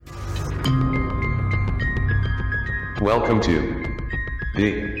Welcome to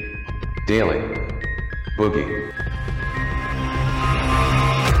the Daily Boogie.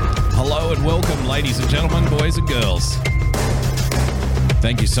 Hello and welcome, ladies and gentlemen, boys and girls.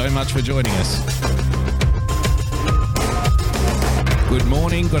 Thank you so much for joining us. Good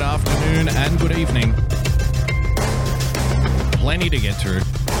morning, good afternoon, and good evening. Plenty to get through.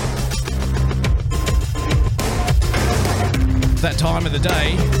 That time of the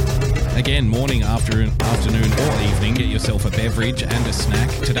day, again, morning, afternoon, or evening, get yourself a beverage and a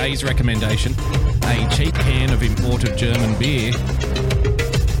snack. Today's recommendation, a cheap can of imported German beer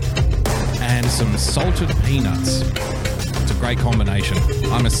and some salted peanuts. It's a great combination.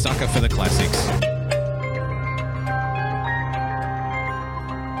 I'm a sucker for the classics.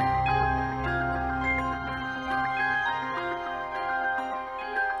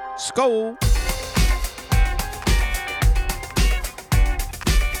 Skål!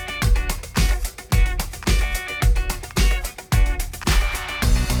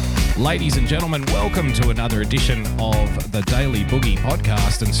 Ladies and gentlemen, welcome to another edition of the Daily Boogie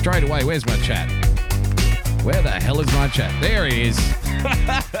podcast. And straight away, where's my chat? Where the hell is my chat? There he is.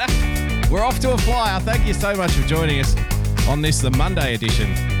 We're off to a flyer. Thank you so much for joining us on this, the Monday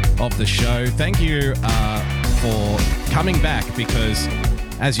edition of the show. Thank you for coming back because,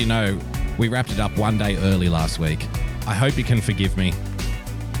 as you know, we wrapped it up one day early last week. I hope you can forgive me.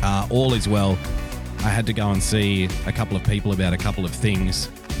 All is well. I had to go and see a couple of people about a couple of things.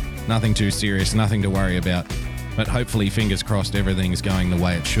 Nothing too serious, nothing to worry about. But hopefully, fingers crossed, everything's going the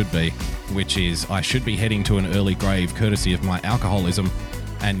way it should be, which is I should be heading to an early grave courtesy of my alcoholism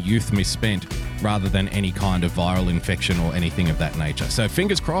and youth misspent rather than any kind of viral infection or anything of that nature. So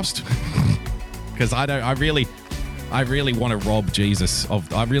fingers crossed, because I really want to rob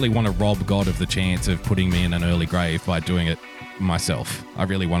I really want to rob God of the chance of putting me in an early grave by doing it myself. I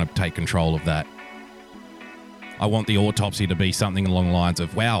really want to take control of that. I want the autopsy to be something along the lines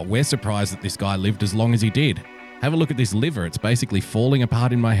of, wow, we're surprised that this guy lived as long as he did. Have a look at this liver. It's basically falling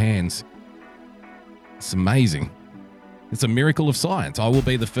apart in my hands. It's amazing. It's a miracle of science. I will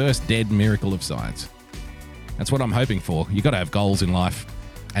be the first dead miracle of science. That's what I'm hoping for. You've got to have goals in life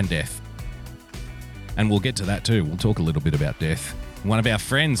and death. And we'll get to that too. We'll talk a little bit about death. One of our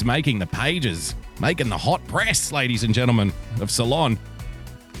friends making the pages, making the hot press, ladies and gentlemen, of Salon.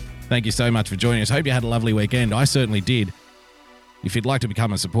 Thank you so much for joining us. Hope you had a lovely weekend. I certainly did. If you'd like to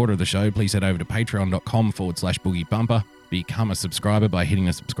become a supporter of the show, please head over to patreon.com/boogiebumper. Become a subscriber by hitting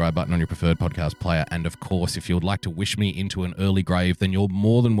the subscribe button on your preferred podcast player. And of course, if you would like to wish me into an early grave, then you're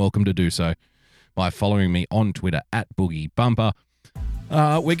more than welcome to do so by following me on Twitter @boogiebumper.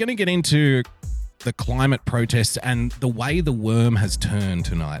 We're going to get into the climate protests and the way the worm has turned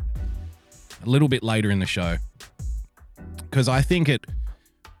tonight. A little bit later in the show. Because I think it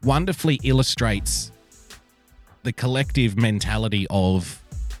wonderfully illustrates the collective mentality of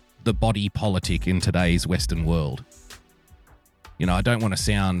the body politic in today's Western world. You know, I don't want to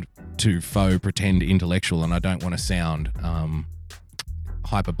sound too faux pretend intellectual, and I don't want to sound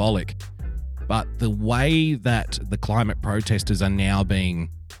hyperbolic, but the way that the climate protesters are now being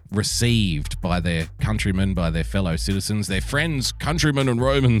received by their countrymen, by their fellow citizens, their friends, countrymen and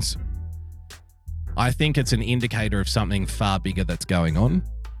Romans, I think it's an indicator of something far bigger that's going on.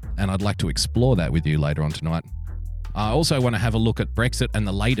 And I'd like to explore that with you later on tonight. I also want to have a look at Brexit and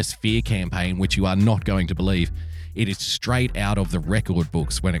the latest fear campaign, which you are not going to believe. It is straight out of the record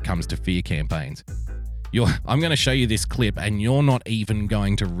books when it comes to fear campaigns. I'm going to show you this clip, and you're not even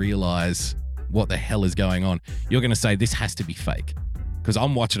going to realize what the hell is going on. You're going to say, this has to be fake. Because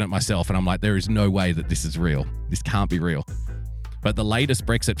I'm watching it myself, and I'm like, there is no way that this is real. This can't be real. But the latest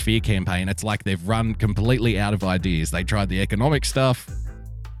Brexit fear campaign, it's like they've run completely out of ideas. They tried the economic stuff.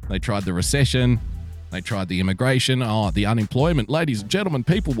 They tried the recession. They tried the immigration. The unemployment. Ladies and gentlemen,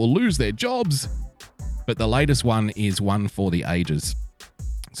 people will lose their jobs. But the latest one is one for the ages.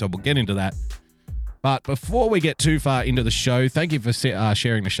 So we'll get into that. But before we get too far into the show, thank you for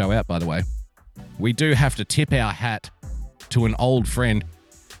sharing the show out, by the way. We do have to tip our hat to an old friend.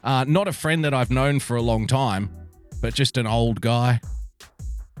 Not a friend that I've known for a long time, but just an old guy.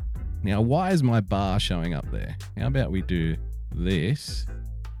 Now, why is my bar showing up there? How about we do this?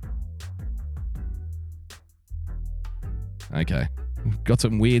 Okay, we've got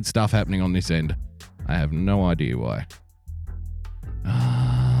some weird stuff happening on this end. I have no idea why.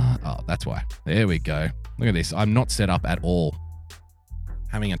 That's why. There we go. Look at this. I'm not set up at all.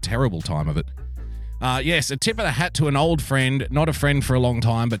 Having a terrible time of it. Yes, a tip of the hat to an old friend. Not a friend for a long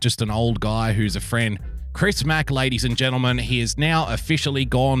time, but just an old guy who's a friend. Chris Mack, ladies and gentlemen, he is now officially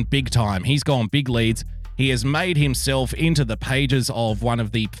gone big time. He's gone big leads. He has made himself into the pages of one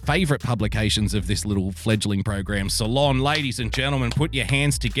of the favorite publications of this little fledgling program, Salon. Ladies and gentlemen, put your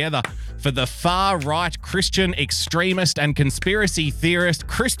hands together for the far-right Christian extremist and conspiracy theorist,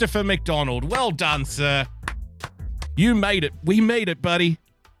 Christopher McDonald. Well done, sir. You made it. We made it, buddy.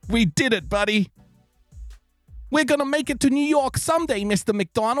 We did it, buddy. We're going to make it to New York someday, Mr.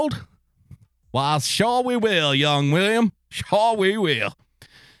 McDonald. Well, sure we will, young William. Sure we will.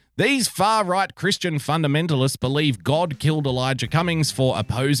 These far-right Christian fundamentalists believe God killed Elijah Cummings for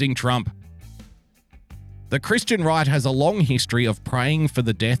opposing Trump. The Christian right has a long history of praying for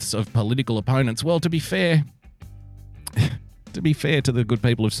the deaths of political opponents. Well, to be fair to the good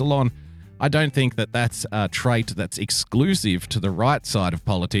people of Ceylon, I don't think that that's a trait that's exclusive to the right side of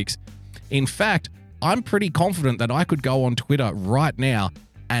politics. In fact, I'm pretty confident that I could go on Twitter right now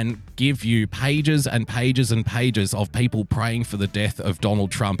and give you pages and pages and pages of people praying for the death of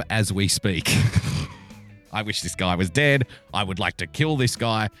Donald Trump as we speak. I wish this guy was dead. I would like to kill this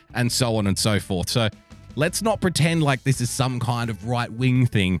guy, and so on and so forth. So let's not pretend like this is some kind of right-wing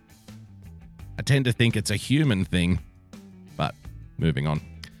thing. I tend to think it's a human thing. But moving on.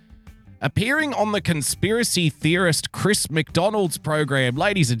 Appearing on the conspiracy theorist Chris McDonald's program,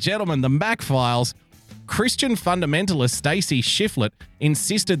 ladies and gentlemen, the Mac Files, Christian fundamentalist Stacy Shiflett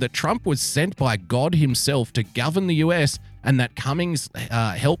insisted that Trump was sent by God himself to govern the US and that Cummings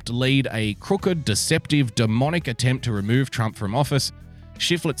helped lead a crooked, deceptive, demonic attempt to remove Trump from office.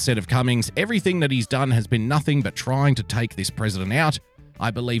 Shiflett said of Cummings, everything that he's done has been nothing but trying to take this president out. I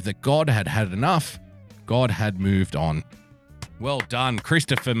believe that God had had enough. God had moved on. Well done,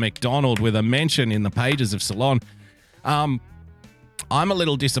 Christopher McDonald, with a mention in the pages of Salon. I'm a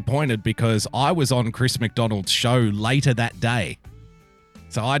little disappointed because I was on Chris McDonald's show later that day.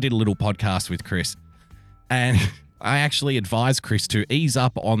 So I did a little podcast with Chris, and I actually advised Chris to ease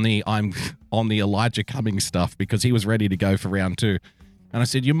up on the Elijah Cummings stuff because he was ready to go for round 2. And I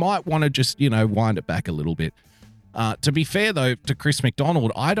said, you might want to just, wind it back a little bit. To be fair, though, to Chris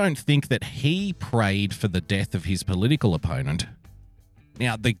McDonald, I don't think that he prayed for the death of his political opponent.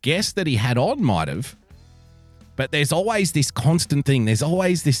 Now, the guest that he had on might have, but there's always this constant thing. There's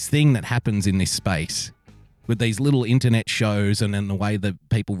always this thing that happens in this space with these little internet shows and then the way that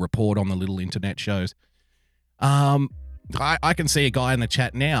people report on the little internet shows. I can see a guy in the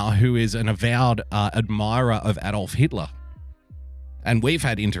chat now who is an avowed admirer of Adolf Hitler. And we've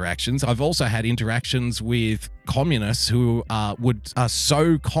had interactions. I've also had interactions with communists who are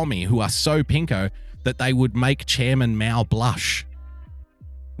so commie, who are so pinko, that they would make Chairman Mao blush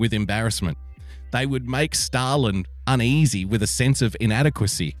with embarrassment. They would make Stalin uneasy with a sense of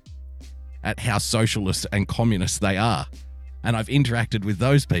inadequacy at how socialist and communist they are. And I've interacted with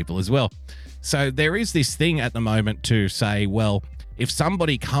those people as well. So there is this thing at the moment to say, well, if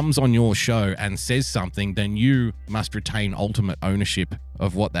somebody comes on your show and says something, then you must retain ultimate ownership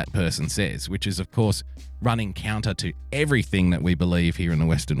of what that person says, which is, of course, running counter to everything that we believe here in the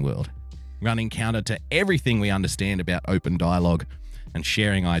Western world, running counter to everything we understand about open dialogue and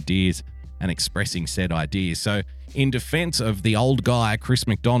sharing ideas and expressing said ideas. So in defense of the old guy, Chris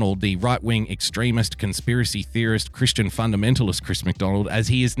McDonald, the right-wing extremist, conspiracy theorist, Christian fundamentalist Chris McDonald, as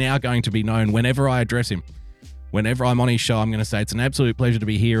he is now going to be known whenever I address him, whenever I'm on his show, I'm going to say it's an absolute pleasure to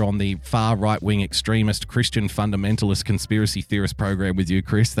be here on the far right-wing extremist, Christian fundamentalist, conspiracy theorist program with you,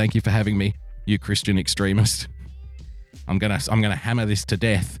 Chris. Thank you for having me, you Christian extremist. I'm gonna hammer this to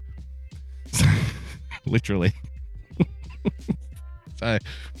death. Literally. So,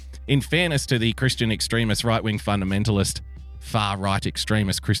 in fairness to the Christian extremist, right-wing fundamentalist, far-right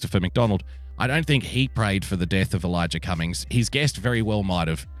extremist Christopher McDonald, I don't think he prayed for the death of Elijah Cummings. His guest very well might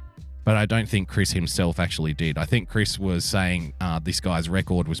have, but I don't think Chris himself actually did. I think Chris was saying this guy's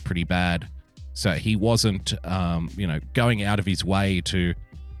record was pretty bad, so he wasn't, going out of his way to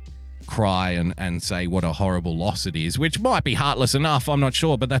cry and say what a horrible loss it is, which might be heartless enough, I'm not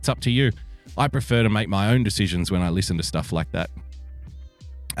sure, but that's up to you. I prefer to make my own decisions when I listen to stuff like that.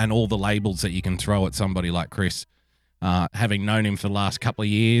 And all the labels that you can throw at somebody like Chris. Having known him for the last couple of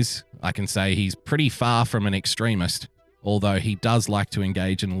years, I can say he's pretty far from an extremist, although he does like to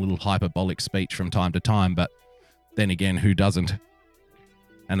engage in a little hyperbolic speech from time to time, but then again, who doesn't?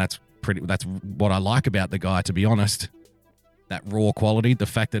 And that's what I like about the guy, to be honest. That raw quality, the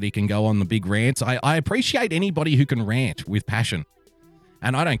fact that he can go on the big rants. I appreciate anybody who can rant with passion.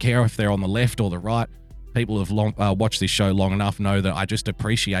 And I don't care if they're on the left or the right. People who have watched this show long enough know that I just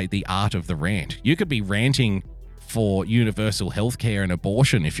appreciate the art of the rant. You could be ranting for universal healthcare and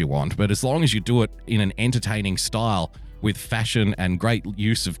abortion if you want, but as long as you do it in an entertaining style with fashion and great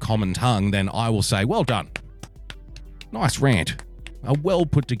use of common tongue, then I will say, well done. Nice rant. A well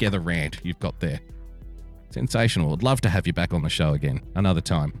put together rant you've got there. Sensational. Would love to have you back on the show again, another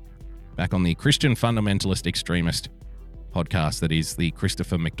time. Back on the Christian Fundamentalist Extremist podcast that is the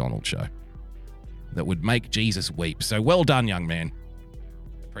Christopher McDonald Show. That would make Jesus weep. So well done, young man.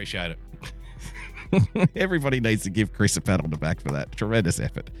 Appreciate it. Everybody needs to give Chris a pat on the back for that. Tremendous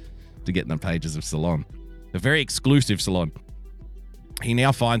effort to get in the pages of Salon. A very exclusive Salon. He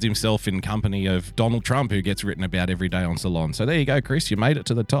now finds himself in company of Donald Trump, who gets written about every day on Salon. So there you go, Chris. You made it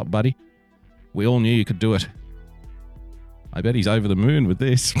to the top, buddy. We all knew you could do it. I bet he's over the moon with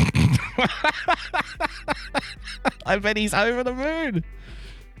this. I bet he's over the moon.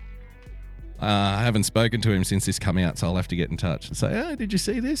 I haven't spoken to him since this came out, so I'll have to get in touch and say, oh, did you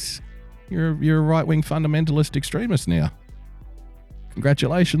see this? You're a right-wing fundamentalist extremist now.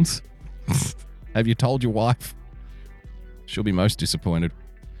 Congratulations. Have you told your wife? She'll be most disappointed.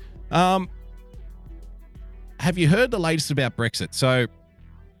 Have you heard the latest about Brexit? So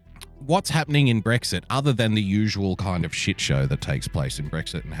what's happening in Brexit, other than the usual kind of shit show that takes place in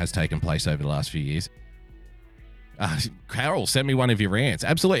Brexit and has taken place over the last few years? Carol, send me one of your rants.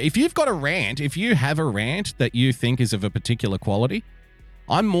 Absolutely. If you've got a rant, if you have a rant that you think is of a particular quality,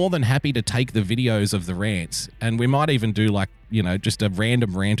 I'm more than happy to take the videos of the rants, and we might even do just a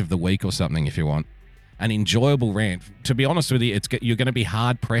random rant of the week or something if you want. An enjoyable rant. To be honest with you, you're going to be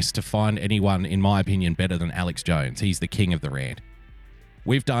hard-pressed to find anyone, in my opinion, better than Alex Jones. He's the king of the rant.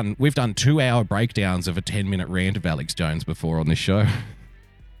 We've done 2-hour breakdowns of a 10-minute rant of Alex Jones before on this show.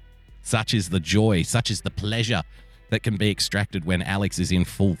 Such is the joy, such is the pleasure that can be extracted when Alex is in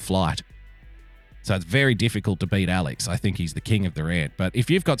full flight. So it's very difficult to beat Alex. I think he's the king of the rant. But if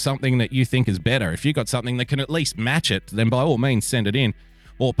you've got something that you think is better, if you've got something that can at least match it, then by all means send it in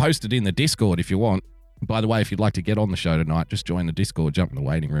or post it in the Discord if you want. By the way, if you'd like to get on the show tonight, just join the Discord, jump in the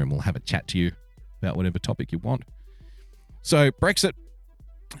waiting room. We'll have a chat to you about whatever topic you want. So Brexit.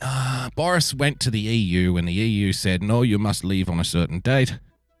 Boris went to the EU and the EU said, no, you must leave on a certain date.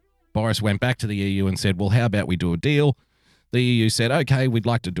 Boris went back to the EU and said, well, how about we do a deal? The EU said, okay, we'd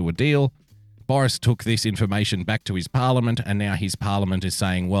like to do a deal. Boris took this information back to his parliament, and now his parliament is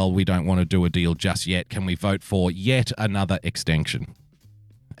saying, well, we don't want to do a deal just yet. Can we vote for yet another extension?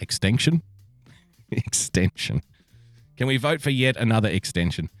 Extension? Extension. Can we vote for yet another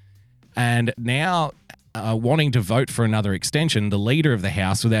extension? And now, wanting to vote for another extension, the leader of the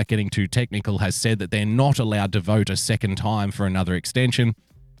House, without getting too technical, has said that they're not allowed to vote a second time for another extension.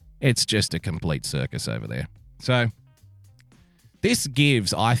 It's just a complete circus over there. So this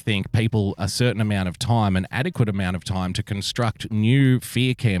gives, I think, people a certain amount of time, an adequate amount of time to construct new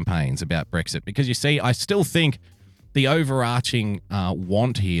fear campaigns about Brexit. Because you see, I still think the overarching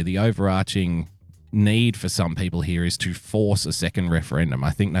want here, the overarching need for some people here is to force a second referendum.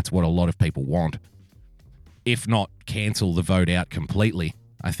 I think that's what a lot of people want. If not cancel the vote out completely.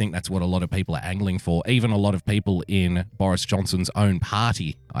 I think that's what a lot of people are angling for. Even a lot of people in Boris Johnson's own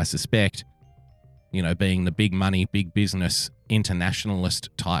party, I suspect, being the big money, big business, internationalist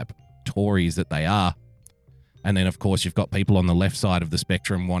type Tories that they are. And then, of course, you've got people on the left side of the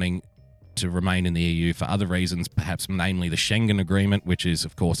spectrum wanting to remain in the EU for other reasons, perhaps namely the Schengen Agreement, which is,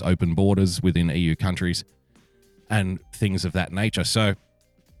 of course, open borders within EU countries and things of that nature. So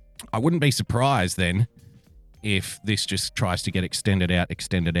I wouldn't be surprised then if this just tries to get extended out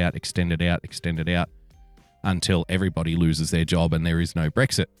until everybody loses their job and there is no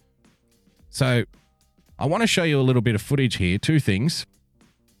Brexit. So I want to show you a little bit of footage here. Two things.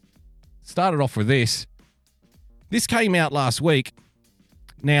 Started off with this. This came out last week.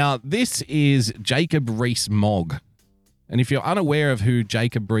 Now, this is Jacob Rees-Mogg. And if you're unaware of who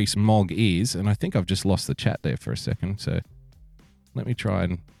Jacob Rees-Mogg is, and I think I've just lost the chat there for a second, so let me try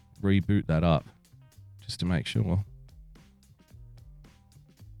and reboot that up. Just to make sure.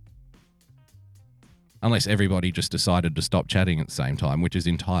 Unless everybody just decided to stop chatting at the same time, which is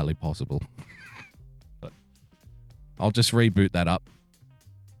entirely possible. But I'll just reboot that up.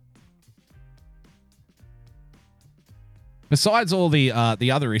 Besides all the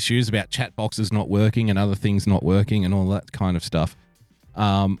other issues about chat boxes not working and other things not working and all that kind of stuff,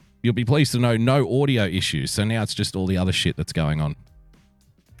 you'll be pleased to know no audio issues. So now it's just all the other shit that's going on.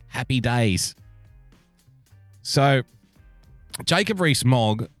 Happy days. So, Jacob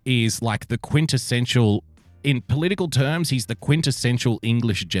Rees-Mogg is like the quintessential, in political terms, he's the quintessential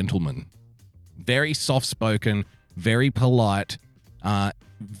English gentleman. Very soft-spoken, very polite,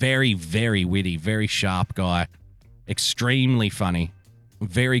 very, very witty, very sharp guy, extremely funny,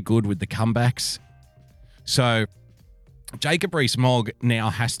 very good with the comebacks. So, Jacob Rees-Mogg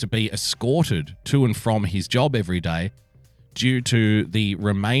now has to be escorted to and from his job every day due to the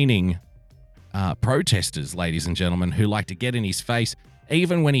remaining protesters, ladies and gentlemen, who like to get in his face.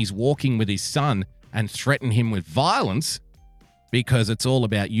 Even when he's walking with his son, and threaten him with violence, because it's all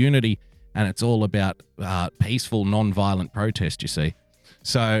about unity and it's all about peaceful, non-violent protest, you see.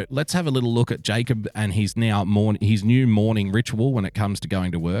 So let's have a little look at Jacob and his new morning ritual when it comes to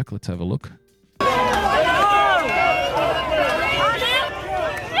going to work. Let's have a look.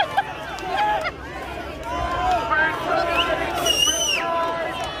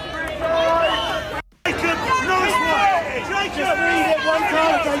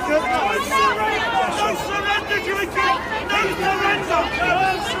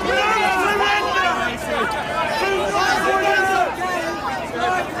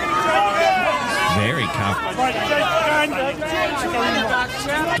 Very comfortable.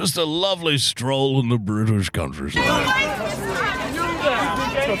 Just a lovely stroll in the British countryside.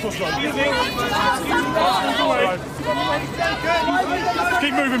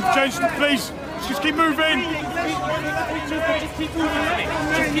 Keep moving, Jason, please. Just keep moving.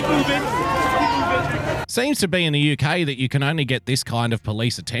 Seems to be in the UK that you can only get this kind of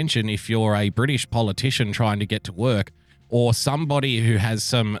police attention if you're a British politician trying to get to work, or somebody who has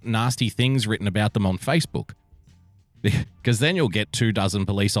some nasty things written about them on Facebook. Because then you'll get 24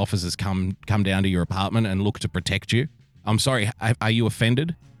 police officers come down to your apartment and look to protect you. I'm sorry, are you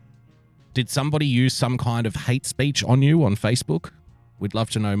offended? Did somebody use some kind of hate speech on you on Facebook? We'd love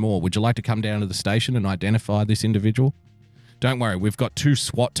to know more. Would you like to come down to the station and identify this individual? Don't worry, we've got 2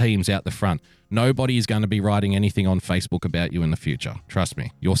 SWAT teams out the front. Nobody is going to be writing anything on Facebook about you in the future. Trust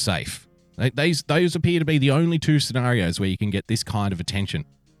me, you're safe. Those appear to be the only 2 scenarios where you can get this kind of attention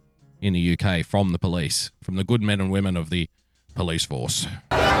in the UK from the police, from the good men and women of the police force.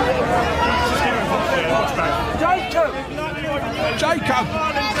 Jacob! Jacob!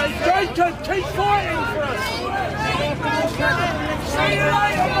 Jacob, keep fighting for us! See you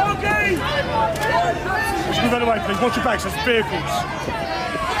later, Bogey! Just move out of the way, please. Watch your backs, there's vehicles.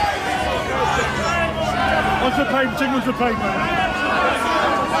 Onto the pavement, take onto the pavement.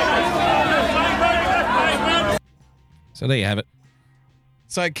 So there you have it.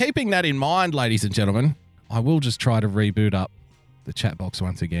 So keeping that in mind, ladies and gentlemen, I will just try to reboot up the chat box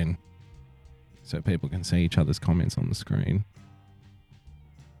once again so people can see each other's comments on the screen.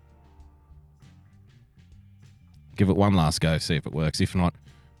 Give it one last go, see if it works. If not,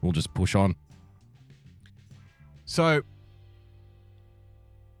 we'll just push on. So,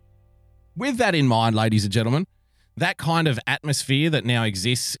 with that in mind, ladies and gentlemen, that kind of atmosphere that now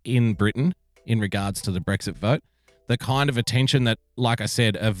exists in Britain in regards to the Brexit vote, the kind of attention that, like I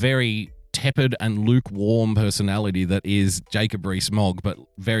said, a very tepid and lukewarm personality that is Jacob Rees-Mogg, but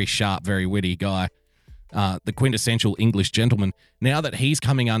very sharp, very witty guy, the quintessential English gentleman. Now that he's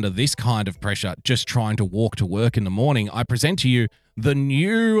coming under this kind of pressure, just trying to walk to work in the morning, I present to you the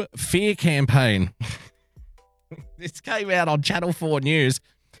new fear campaign. This came out on Channel 4 News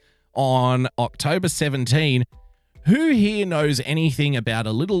on October 17. Who here knows anything about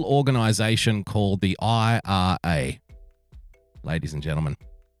a little organisation called the IRA? Ladies and gentlemen.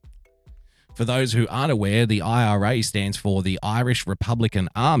 For those who aren't aware, the IRA stands for the Irish Republican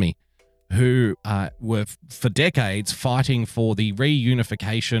Army, who were for decades fighting for the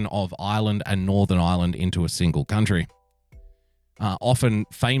reunification of Ireland and Northern Ireland into a single country. Often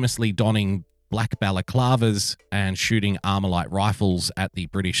famously donning black balaclavas and shooting Armalite rifles at the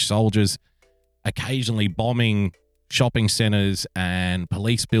British soldiers, occasionally bombing shopping centres and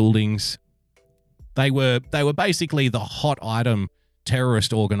police buildings. They were basically the hot item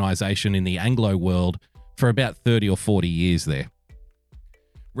terrorist organisation in the Anglo world for about 30 or 40 years there.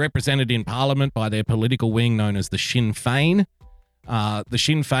 Represented in Parliament by their political wing known as the Sinn Féin. The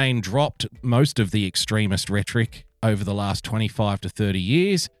Sinn Féin dropped most of the extremist rhetoric over the last 25 to 30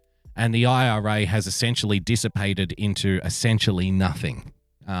 years, and the IRA has essentially dissipated into essentially nothing.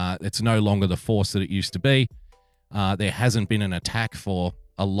 It's no longer the force that it used to be. There hasn't been an attack for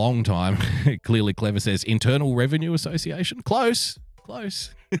a long time. Clearly Clever says Internal Revenue Association. Close.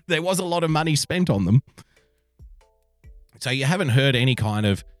 There was a lot of money spent on them. So you haven't heard any kind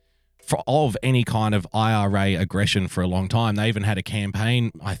of IRA aggression for a long time. They even had a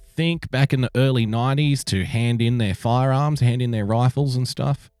campaign, I think, back in the early 90s to hand in their firearms, hand in their rifles and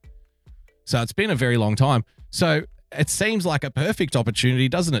stuff. So it's been a very long time. So it seems like a perfect opportunity,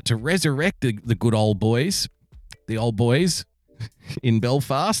 doesn't it, to resurrect the good old boys, the old boys in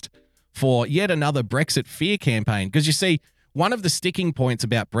Belfast, for yet another Brexit fear campaign. Because you see, one of the sticking points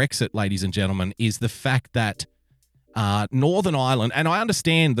about Brexit, ladies and gentlemen, is the fact that Northern Ireland, and I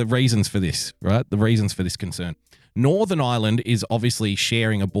understand the reasons for this, right? The reasons for this concern. Northern Ireland is obviously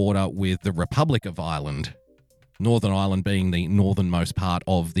sharing a border with the Republic of Ireland. Northern Ireland being the northernmost part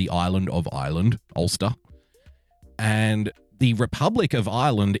of the island of Ireland, Ulster. And the Republic of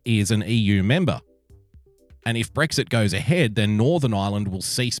Ireland is an EU member. And if Brexit goes ahead, then Northern Ireland will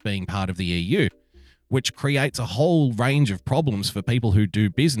cease being part of the EU, which creates a whole range of problems for people who do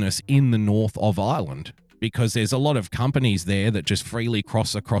business in the north of Ireland, because there's a lot of companies there that just freely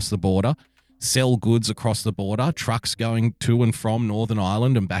cross across the border, sell goods across the border, trucks going to and from Northern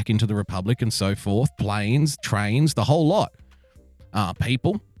Ireland and back into the Republic and so forth, planes, trains, the whole lot.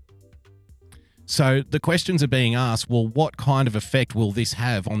 People. So the questions are being asked, well, what kind of effect will this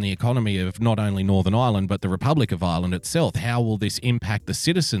have on the economy of not only Northern Ireland, but the Republic of Ireland itself? How will this impact the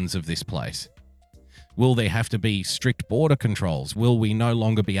citizens of this place? Will there have to be strict border controls? Will we no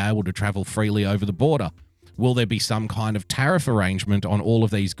longer be able to travel freely over the border? Will there be some kind of tariff arrangement on all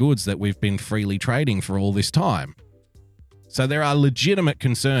of these goods that we've been freely trading for all this time? So there are legitimate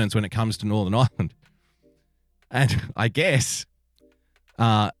concerns when it comes to Northern Ireland. And I guess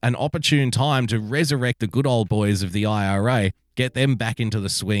an opportune time to resurrect the good old boys of the IRA, get them back into the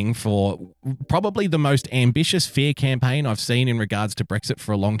swing for probably the most ambitious fear campaign I've seen in regards to Brexit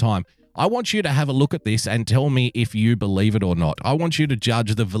for a long time. I want you to have a look at this and tell me if you believe it or not. I want you to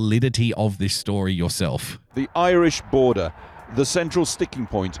judge the validity of this story yourself. The Irish border, the central sticking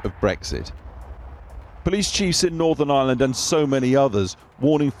point of Brexit. Police chiefs in Northern Ireland and so many others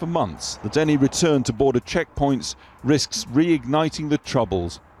warning for months that any return to border checkpoints risks reigniting the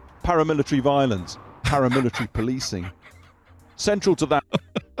troubles. Paramilitary violence, paramilitary policing. Central to that.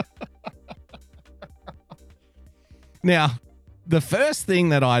 Now, the first thing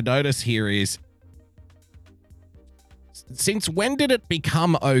that I notice here is, since when did it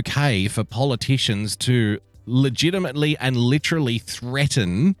become okay for politicians to legitimately and literally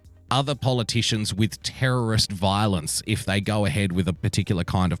threaten other politicians with terrorist violence if they go ahead with a particular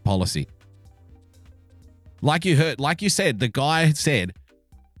kind of policy? Like you said, the guy said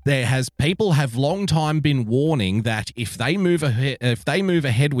people have long time been warning that if they move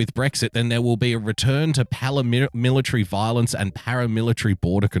ahead with Brexit, then there will be a return to paramilitary violence and paramilitary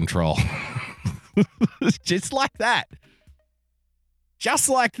border control. Just like that. Just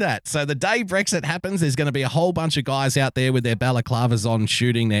like that. So the day Brexit happens, there's going to be a whole bunch of guys out there with their balaclavas on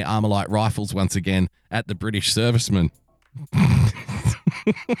shooting their Armalite rifles once again at the British servicemen.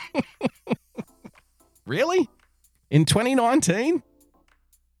 Really? In 2019?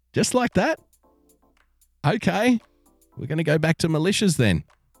 Just like that? Okay. We're going to go back to militias then.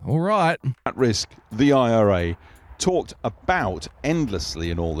 All right. At risk, the IRA talked about endlessly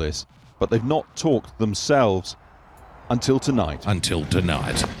in all this, but they've not talked themselves until tonight.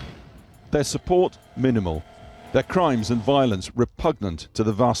 Their support, minimal. Their crimes and violence repugnant to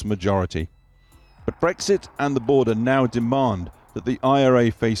the vast majority. But Brexit and the border now demand that the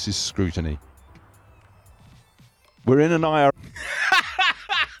IRA faces scrutiny. We're in an IRA...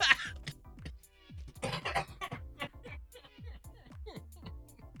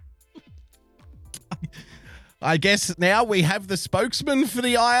 I guess now we have the spokesman for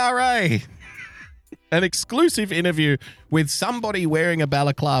the IRA. An exclusive interview with somebody wearing a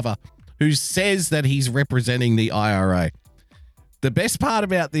balaclava who says that he's representing the IRA. The best part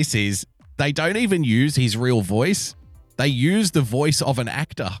about this is they don't even use his real voice. They use the voice of an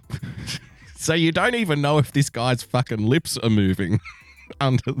actor. So you don't even know if this guy's fucking lips are moving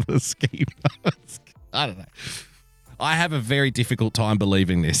under the ski mask. I don't know. I have a very difficult time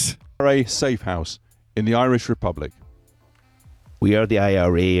believing this. IRA safe house in the Irish Republic. We are the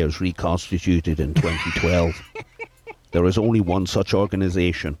IRA as reconstituted in 2012. There is only one such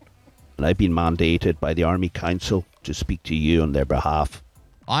organisation, and I've been mandated by the Army Council to speak to you on their behalf.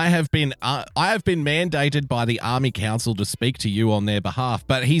 I have been mandated by the Army Council to speak to you on their behalf,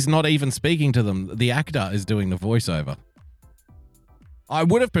 but he's not even speaking to them. The actor is doing the voiceover. I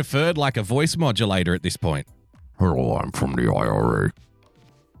would have preferred like a voice modulator at this point. Hello, I'm from the IRA.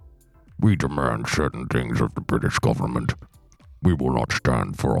 We demand certain things of the British government. We will not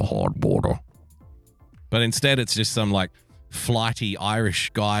stand for a hard border. But instead, it's just some like flighty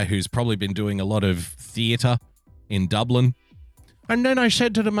Irish guy who's probably been doing a lot of theatre in Dublin. And then I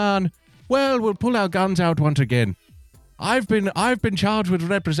said to the man, well, we'll pull our guns out once again. I've been charged with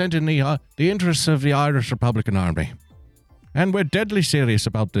representing the interests of the Irish Republican Army. And we're deadly serious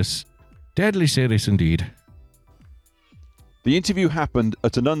about this. Deadly serious indeed. The interview happened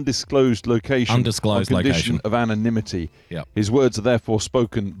at an undisclosed location. Undisclosed on condition location. of anonymity. Yep. His words are therefore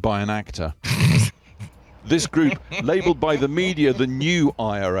spoken by an actor. This group, labelled by the media the new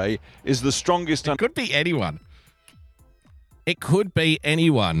IRA, is the strongest... It could be anyone. It could be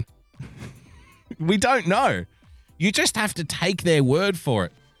anyone. We don't know. You just have to take their word for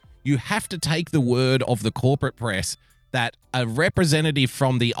it. You have to take the word of the corporate press that a representative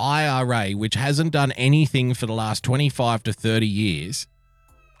from the IRA, which hasn't done anything for the last 25 to 30 years,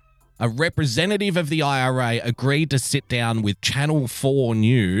 A representative of the IRA agreed to sit down with Channel 4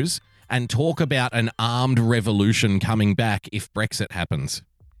 News and talk about an armed revolution coming back if Brexit happens.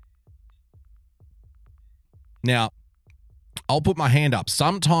 Now, I'll put my hand up.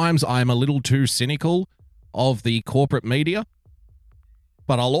 Sometimes I'm a little too cynical of the corporate media,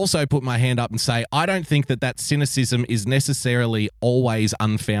 but I'll also put my hand up and say I don't think that cynicism is necessarily always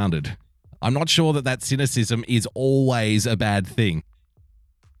unfounded. I'm not sure that cynicism is always a bad thing,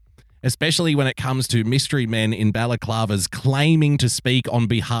 especially when it comes to mystery men in balaclavas claiming to speak on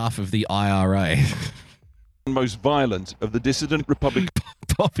behalf of the IRA. Most violent of the dissident republic.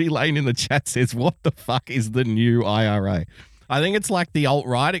 Poppy Lane in the chat says, what the fuck is the new IRA? I think it's like the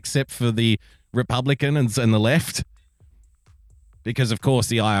alt-right, except for the Republicans and the left. Because, of course,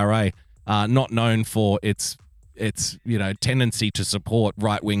 the IRA, not known for its tendency to support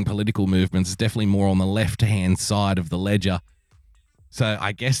right-wing political movements, is definitely more on the left-hand side of the ledger. So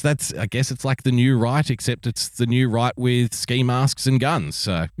I guess it's like the new right, except it's the new right with ski masks and guns.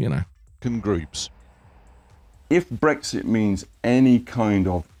 So, Groups. If Brexit means any kind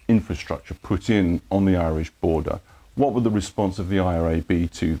of infrastructure put in on the Irish border, what would the response of the IRA be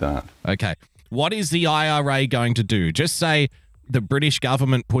to that? Okay. What is the IRA going to do? Just say the British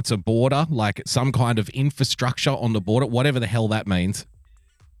government puts a border, like some kind of infrastructure on the border, whatever the hell that means.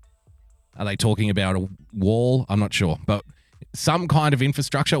 Are they talking about a wall? I'm not sure. But some kind of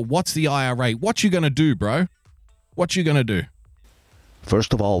infrastructure. What's the IRA? What you going to do, bro? What you going to do?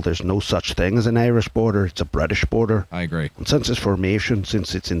 First of all, there's no such thing as an Irish border. It's a British border. I agree. And since its formation,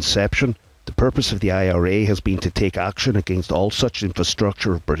 since its inception, the purpose of the IRA has been to take action against all such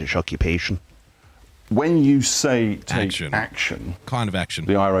infrastructure of British occupation. When you say take action, kind of action,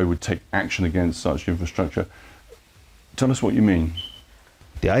 the IRA would take action against such infrastructure. Tell us what you mean.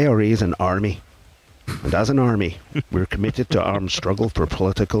 The IRA is an army. And as an army, we're committed to armed struggle for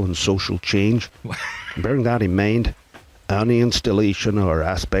political and social change. Bearing that in mind, any installation or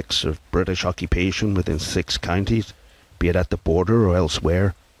aspects of British occupation within 6 counties, be it at the border or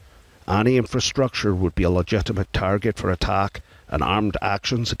elsewhere, any infrastructure would be a legitimate target for attack and armed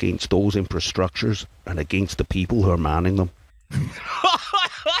actions against those infrastructures and against the people who are manning them.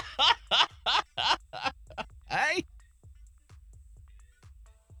 Hey?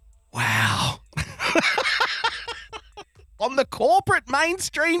 Wow. On the corporate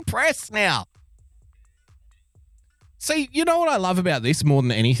mainstream press now. See, you know what I love about this more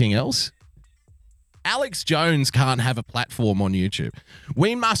than anything else? Alex Jones can't have a platform on YouTube.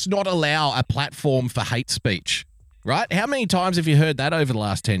 We must not allow a platform for hate speech, right? How many times have you heard that over the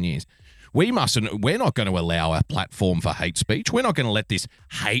last 10 years? We're not going to allow a platform for hate speech. We're not going to let this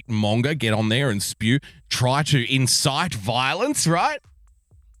hate monger get on there and try to incite violence, right?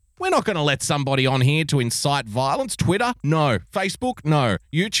 We're not going to let somebody on here to incite violence. Twitter? No. Facebook? No.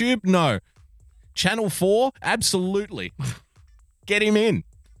 YouTube? No. Channel 4? Absolutely. Get him in.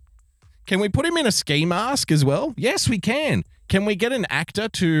 Can we put him in a ski mask as well? Yes, we can. Can we get an actor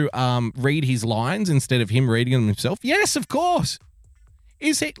to read his lines instead of him reading them himself? Yes, of course.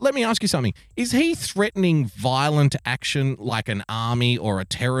 Let me ask you something. Is he threatening violent action like an army or a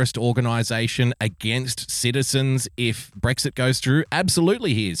terrorist organization against citizens if Brexit goes through?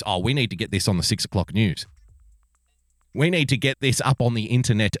 Absolutely he is. Oh, we need to get this on the 6 o'clock news. We need to get this up on the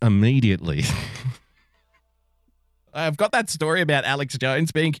internet immediately. I've got that story about Alex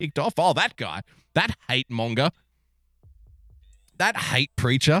Jones being kicked off. Oh, that guy. That hate monger. That hate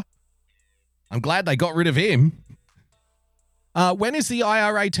preacher. I'm glad they got rid of him. When is the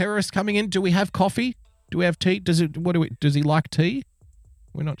IRA terrorist coming in? Do we have coffee? Do we have tea? Does he like tea?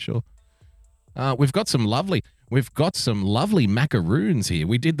 We're not sure. We've got some lovely macaroons here.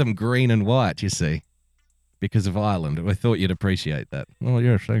 We did them green and white, you see, because of Ireland. I thought you'd appreciate that. Oh,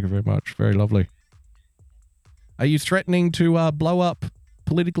 yes, thank you very much. Very lovely. Are you threatening to blow up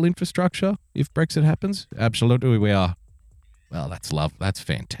political infrastructure if Brexit happens? Absolutely, we are. Well, that's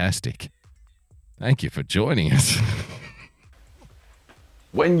fantastic. Thank you for joining us.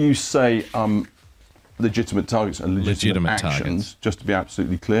 When you say legitimate targets and legitimate actions, targets. Just to be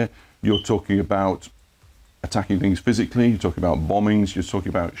absolutely clear, you're talking about attacking things physically, you're talking about bombings, you're talking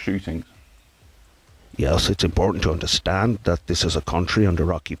about shootings. Yes, it's important to understand that this is a country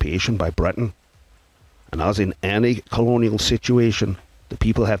under occupation by Britain. And as in any colonial situation, the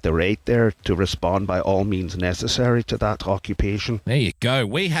people have the right there to respond by all means necessary to that occupation. There you go.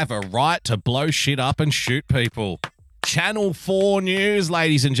 We have a right to blow shit up and shoot people. Channel 4 News,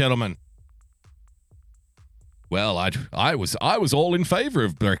 ladies and gentlemen. Well, I was all in favour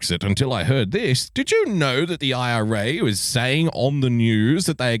of Brexit until I heard this. Did you know that the IRA was saying on the news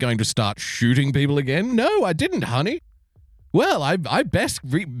that they are going to start shooting people again? No, I didn't, honey. Well,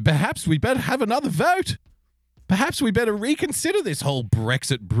 perhaps we better have another vote. Perhaps we better reconsider this whole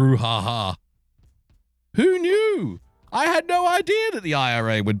Brexit brouhaha. Who knew? I had no idea that the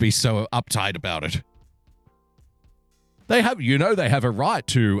IRA would be so uptight about it. They have a right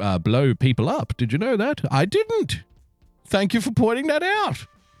to blow people up. Did you know that? I didn't. Thank you for pointing that out.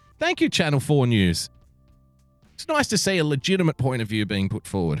 Thank you, Channel 4 News. It's nice to see a legitimate point of view being put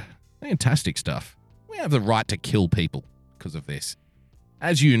forward. Fantastic stuff. We have the right to kill people because of this.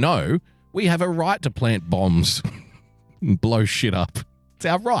 As you know, we have a right to plant bombs and blow shit up. It's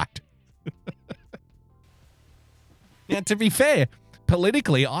our right. Now, to be fair,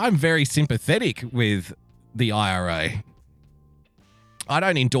 politically, I'm very sympathetic with the IRA. I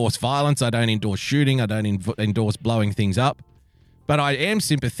don't endorse violence. I don't endorse shooting. I don't endorse blowing things up. But I am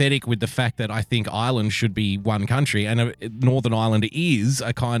sympathetic with the fact that I think Ireland should be one country, and Northern Ireland is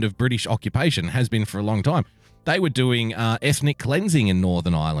a kind of British occupation, has been for a long time. They were doing ethnic cleansing in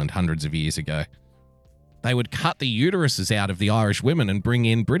Northern Ireland hundreds of years ago. They would cut the uteruses out of the Irish women and bring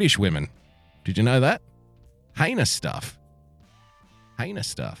in British women. Did you know that? Heinous stuff. Heinous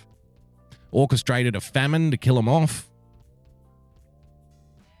stuff. Orchestrated a famine to kill them off.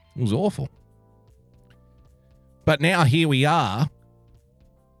 It was awful. But now here we are,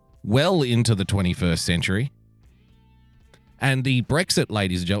 well into the 21st century. And the Brexit,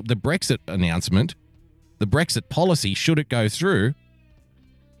 ladies and gentlemen, the Brexit announcement, the Brexit policy, should it go through,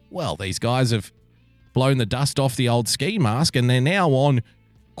 well, these guys have blown the dust off the old ski mask, and they're now on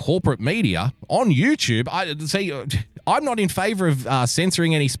corporate media, on YouTube. I'm not in favor of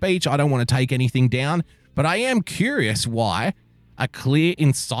censoring any speech. I don't want to take anything down, but I am curious why a clear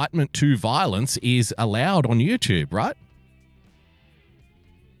incitement to violence is allowed on YouTube, right?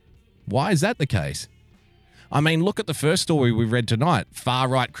 Why is that the case? I mean, look at the first story we read tonight.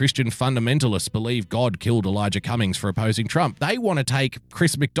 Far-right Christian fundamentalists believe God killed Elijah Cummings for opposing Trump. They want to take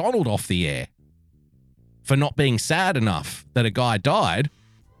Chris McDonald off the air for not being sad enough that a guy died.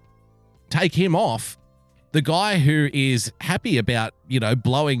 Take him off. The guy who is happy about,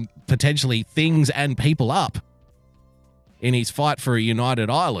 blowing potentially things and people up in his fight for a united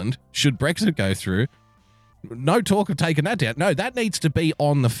Ireland, should Brexit go through, no talk of taking that down. No, that needs to be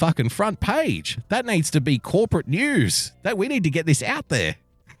on the fucking front page. That needs to be corporate news. We need to get this out there.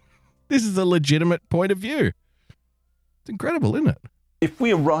 This is a legitimate point of view. It's incredible, isn't it? If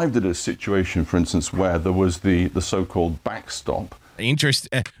we arrived at a situation, for instance, where there was the so-called backstop.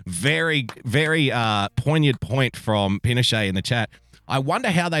 Very, very poignant point from Pinochet in the chat. I wonder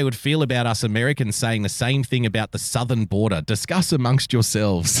how they would feel about us Americans saying the same thing about the southern border. Discuss amongst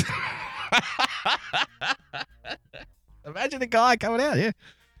yourselves. Imagine a guy coming out, yeah.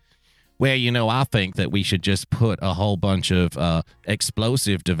 Where, I think that we should just put a whole bunch of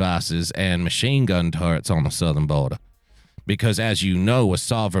explosive devices and machine gun turrets on the southern border. Because, as you know, a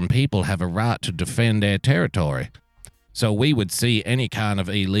sovereign people have a right to defend their territory. So we would see any kind of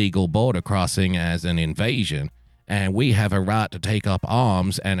illegal border crossing as an invasion. And we have a right to take up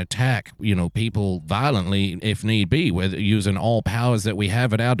arms and attack, people violently if need be, using all powers that we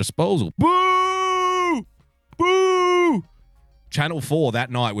have at our disposal. Boo! Boo! Channel 4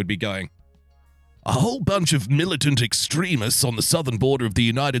 that night would be going, a whole bunch of militant extremists on the southern border of the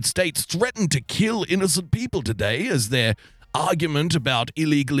United States threatened to kill innocent people today as their argument about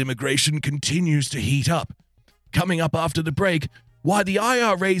illegal immigration continues to heat up. Coming up after the break, why the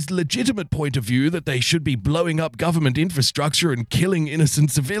IRA's legitimate point of view that they should be blowing up government infrastructure and killing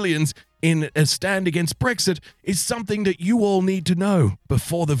innocent civilians in a stand against Brexit is something that you all need to know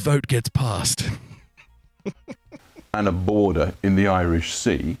before the vote gets passed. And a border in the Irish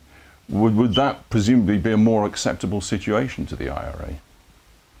Sea, would that presumably be a more acceptable situation to the IRA?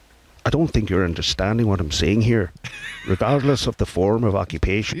 I don't think you're understanding what I'm saying here. Regardless of the form of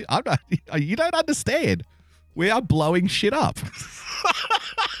occupation. You don't understand. We are blowing shit up.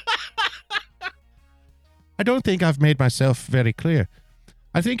 I don't think I've made myself very clear.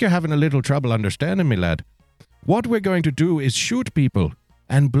 I think you're having a little trouble understanding me, lad. What we're going to do is shoot people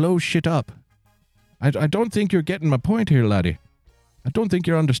and blow shit up. I don't think you're getting my point here, laddie. I don't think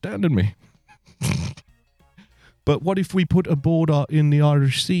you're understanding me. But what if we put a border in the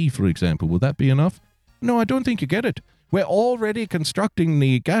Irish Sea, for example? Will that be enough? No, I don't think you get it. We're already constructing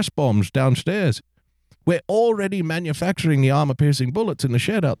the gas bombs downstairs. We're already manufacturing the armor-piercing bullets in the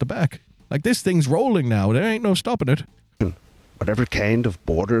shed out the back. Like, this thing's rolling now. There ain't no stopping it. Whatever kind of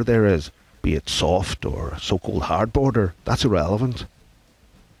border there is, be it soft or so-called hard border, that's irrelevant.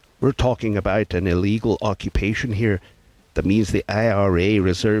 We're talking about an illegal occupation here. That means the IRA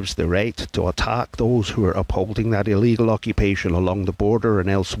reserves the right to attack those who are upholding that illegal occupation along the border and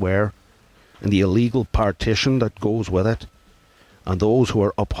elsewhere, and the illegal partition that goes with it. And those who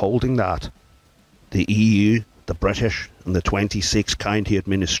are upholding that, the EU, the British, and the 26 county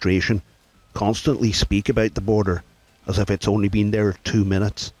administration, constantly speak about the border as if it's only been there 2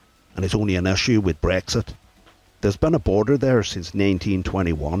 minutes and it's only an issue with Brexit. There's been a border there since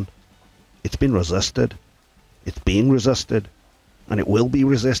 1921. It's been resisted. It's being resisted. And it will be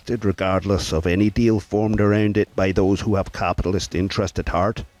resisted regardless of any deal formed around it by those who have capitalist interest at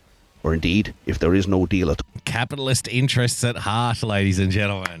heart. Or indeed, if there is no deal at all. Capitalist interests at heart, ladies and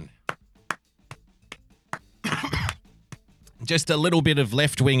gentlemen. Just a little bit of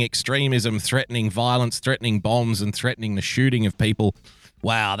left-wing extremism threatening violence, threatening bombs, and threatening the shooting of people.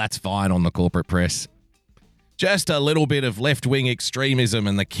 Wow, that's fine on the corporate press. Just a little bit of left-wing extremism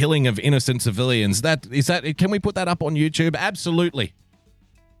and the killing of innocent civilians. Can we put that up on YouTube? Absolutely.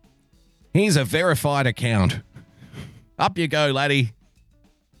 Here's a verified account. Up you go, laddie.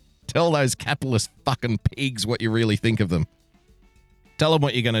 Tell those capitalist fucking pigs what you really think of them. Tell them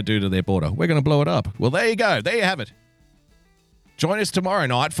what you're going to do to their border. We're going to blow it up. Well, there you go. There you have it. Join us tomorrow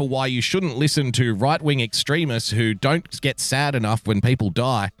night for why you shouldn't listen to right-wing extremists who don't get sad enough when people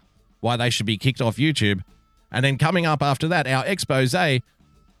die, why they should be kicked off YouTube. And then coming up after that, our expose,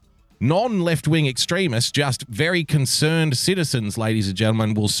 non-left-wing extremists, just very concerned citizens, ladies and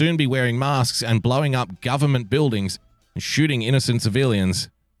gentlemen, will soon be wearing masks and blowing up government buildings and shooting innocent civilians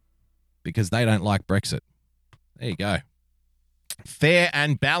because they don't like Brexit. There you go. Fair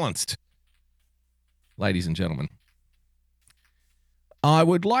and balanced, ladies and gentlemen. I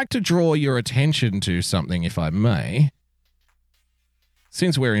would like to draw your attention to something, if I may.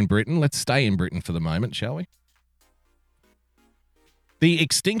 Since we're in Britain, let's stay in Britain for the moment, shall we? The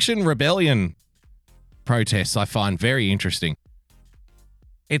Extinction Rebellion protests I find very interesting.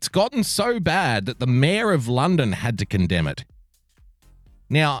 It's gotten so bad that the Mayor of London had to condemn it.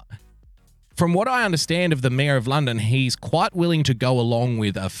 Now, from what I understand of the Mayor of London, he's quite willing to go along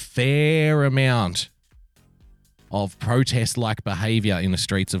with a fair amount of protest-like behaviour in the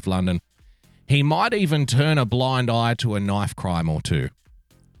streets of London. He might even turn a blind eye to a knife crime or two.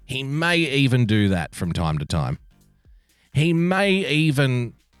 He may even do that from time to time. He may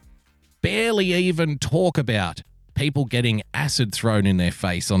even barely even talk about people getting acid thrown in their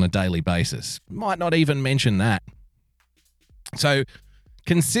face on a daily basis. Might not even mention that. So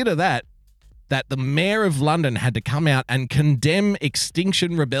consider that the Mayor of London had to come out and condemn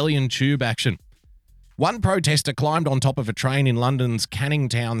Extinction Rebellion tube action. One protester climbed on top of a train in London's Canning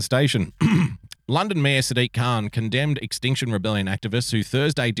Town station. London Mayor Sadiq Khan condemned Extinction Rebellion activists who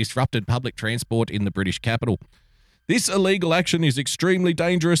Thursday disrupted public transport in the British capital. This illegal action is extremely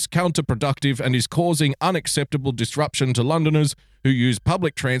dangerous, counterproductive, and is causing unacceptable disruption to Londoners who use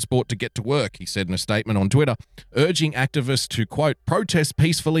public transport to get to work, he said in a statement on Twitter, urging activists to, quote, protest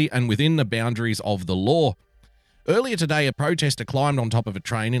peacefully and within the boundaries of the law. Earlier today, a protester climbed on top of a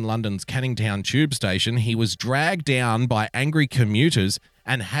train in London's Canning Town tube station. He was dragged down by angry commuters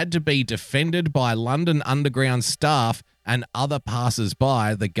and had to be defended by London Underground staff and other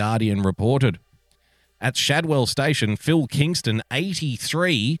passers-by, The Guardian reported. At Shadwell Station, Phil Kingston,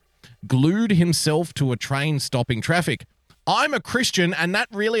 83, glued himself to a train stopping traffic. I'm a Christian, and that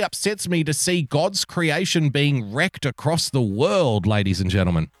really upsets me to see God's creation being wrecked across the world, ladies and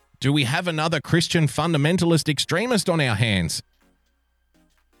gentlemen. Do we have another Christian fundamentalist extremist on our hands?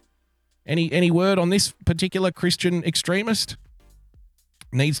 Any word on this particular Christian extremist?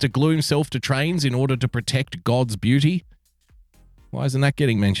 Needs to glue himself to trains in order to protect God's beauty? Why isn't that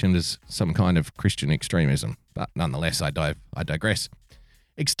getting mentioned as some kind of Christian extremism? But nonetheless, I digress.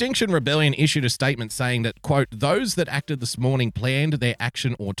 Extinction Rebellion issued a statement saying that, quote, those that acted this morning planned their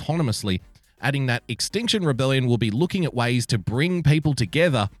action autonomously, adding that Extinction Rebellion will be looking at ways to bring people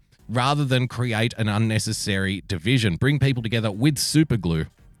together rather than create an unnecessary division. Bring people together with superglue.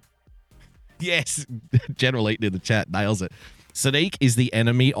 Yes, General Eaton in the chat nails it. Sadiq is the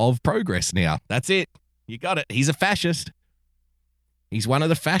enemy of progress now. That's it. You got it. He's a fascist. He's one of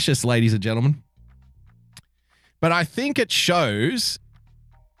the fascists, ladies and gentlemen. But I think it shows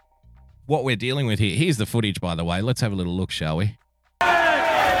what we're dealing with here. Here's the footage, by the way. Let's have a little look, shall we?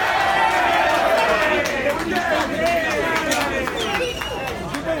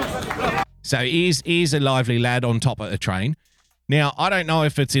 So here's a lively lad on top of a train. Now, I don't know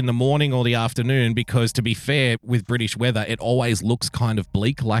if it's in the morning or the afternoon because, to be fair, with British weather, it always looks kind of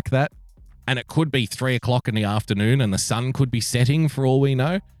bleak like that. And it could be 3 o'clock in the afternoon and the sun could be setting for all we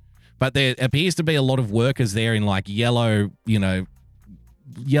know. But there appears to be a lot of workers there in like yellow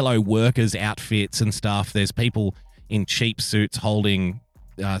workers' outfits and stuff. There's people in cheap suits holding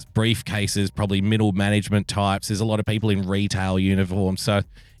briefcases, probably middle management types. There's a lot of people in retail uniforms. So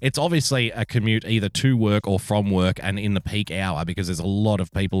it's obviously a commute either to work or from work and in the peak hour because there's a lot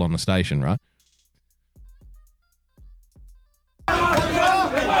of people on the station, right?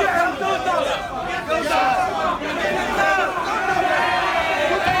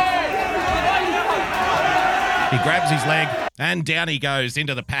 He grabs his leg and down he goes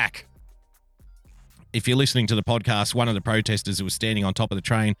into the pack. If you're listening to the podcast, one of the protesters who was standing on top of the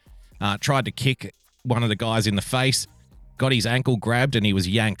train tried to kick one of the guys in the face, got his ankle grabbed, and he was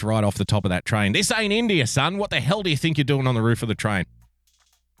yanked right off the top of that train. This ain't India, son. What the hell do you think you're doing on the roof of the train?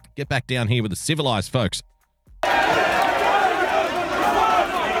 Get back down here with the civilized folks.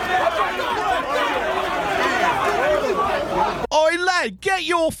 Oi, lad, get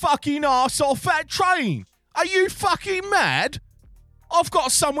your fucking ass off that train. Are you fucking mad? I've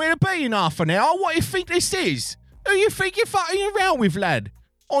got somewhere to be in half an hour. What do you think this is? Who you think you're fucking around with, lad?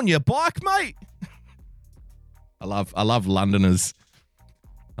 On your bike, mate? I love Londoners.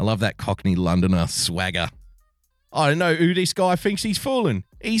 I love that Cockney Londoner swagger. I don't know who this guy thinks he's fooling.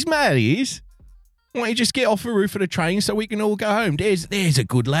 He's mad, he is. Why don't you just get off the roof of the train so we can all go home? There's a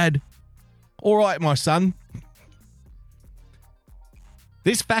good lad. All right, my son.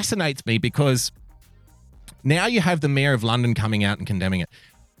 This fascinates me because now you have the Mayor of London coming out and condemning it.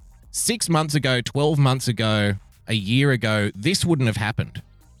 6 months ago, 12 months ago, a year ago, this wouldn't have happened.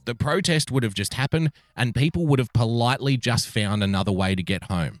 The protest would have just happened and people would have politely just found another way to get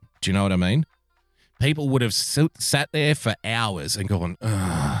home. Do you know what I mean? People would have sat there for hours and gone,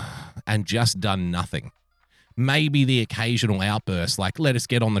 ugh, and just done nothing. Maybe the occasional outburst, like let us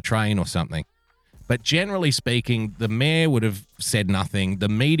get on the train or something. But generally speaking, the mayor would have said nothing, the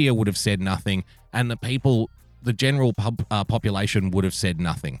media would have said nothing, and the people, the general population would have said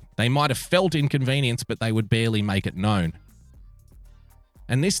nothing. They might have felt inconvenience, but they would barely make it known.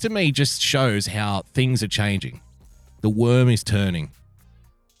 And this to me just shows how things are changing. The worm is turning.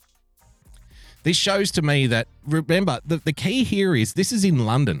 This shows to me that, remember, the key here is this is in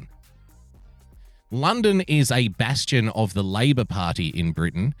London. London is a bastion of the Labour Party in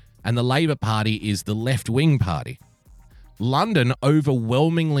Britain, and the Labour Party is the left-wing party. London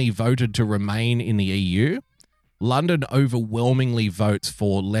overwhelmingly voted to remain in the EU. London overwhelmingly votes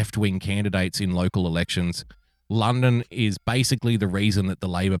for left-wing candidates in local elections. London is basically the reason that the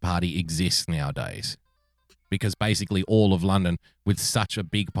Labour Party exists nowadays. Because basically all of London, with such a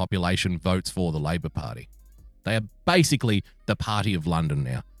big population, votes for the Labour Party. They are basically the party of London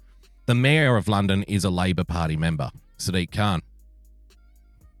now. The Mayor of London is a Labour Party member, Sadiq Khan.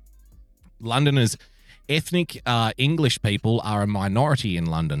 Londoners, ethnic English people are a minority in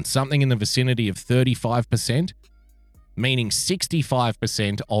London, something in the vicinity of 35%, meaning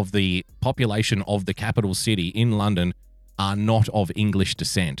 65% of the population of the capital city in London are not of English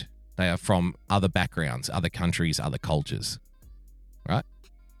descent. They are from other backgrounds, other countries, other cultures, right?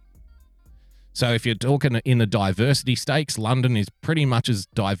 So if you're talking in the diversity stakes, London is pretty much as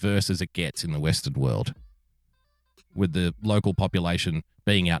diverse as it gets in the Western world, with the local population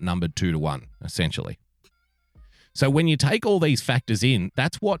being outnumbered 2-1, essentially. So when you take all these factors in,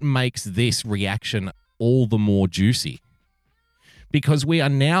 that's what makes this reaction all the more juicy. Because we are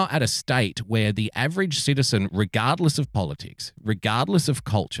now at a state where the average citizen, regardless of politics, regardless of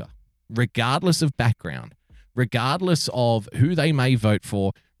culture, regardless of background, regardless of who they may vote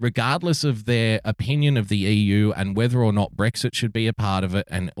for, regardless of their opinion of the EU and whether or not Brexit should be a part of it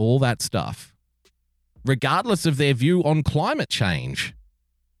and all that stuff, regardless of their view on climate change,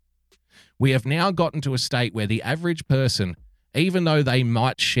 we have now gotten to a state where the average person, even though they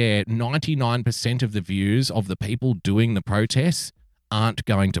might share 99% of the views of the people doing the protests, aren't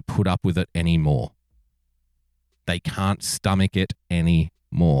going to put up with it anymore. They can't stomach it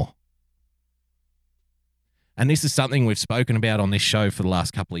anymore. And this is something we've spoken about on this show for the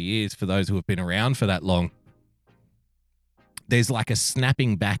last couple of years, for those who have been around for that long. There's like a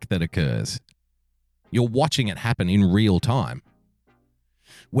snapping back that occurs. You're watching it happen in real time,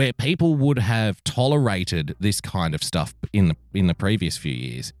 where people would have tolerated this kind of stuff in the previous few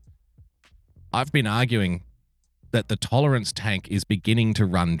years. I've been arguing that the tolerance tank is beginning to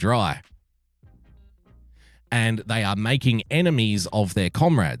run dry. And they are making enemies of their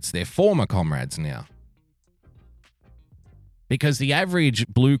comrades, their former comrades now. Because the average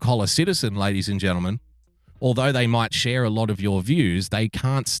blue-collar citizen, ladies and gentlemen, although they might share a lot of your views, they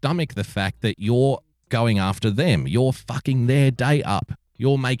can't stomach the fact that you're going after them. You're fucking their day up.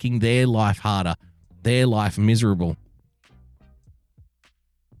 You're making their life harder, their life miserable.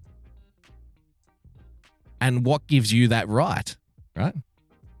 And what gives you that right?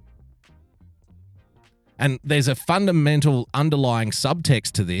 And there's a fundamental underlying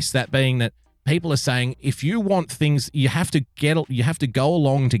subtext to this, that being that people are saying, if you want things, you have to go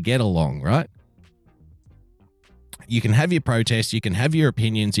along to get along, right? You can have your protests, you can have your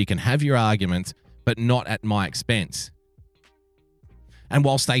opinions, you can have your arguments, but not at my expense. And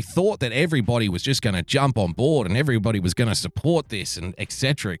whilst they thought that everybody was just going to jump on board and everybody was going to support this and et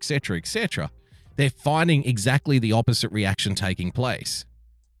cetera, they're finding exactly the opposite reaction taking place.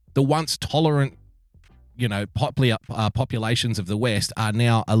 The once tolerant, populations of the West are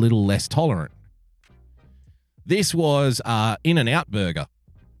now a little less tolerant. This was In-N-Out Burger.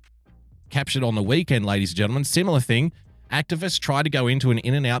 Captured on the weekend, ladies and gentlemen. Similar thing. Activists tried to go into an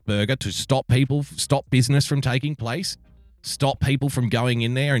In-N-Out Burger to stop business from taking place, stop people from going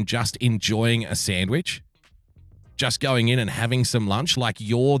in there and just enjoying a sandwich, just going in and having some lunch like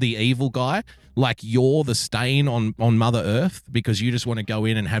you're the evil guy, like you're the stain on Mother Earth because you just want to go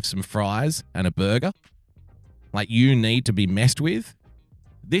in and have some fries and a burger, like you need to be messed with.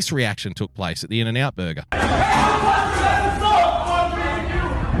 This reaction took place at the In-N-Out Burger.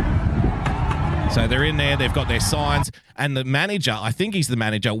 So they're in there, they've got their signs, and the manager, I think he's the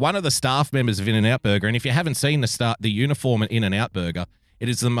manager, one of the staff members of In-N-Out Burger, and if you haven't seen the uniform at In-N-Out Burger, it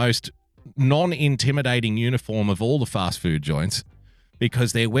is the most non-intimidating uniform of all the fast food joints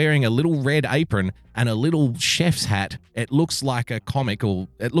because they're wearing a little red apron and a little chef's hat. It looks like a comic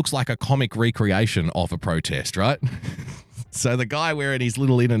recreation of a protest, right? So the guy wearing his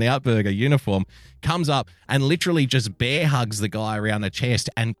little In-N-Out Burger uniform comes up and literally just bear hugs the guy around the chest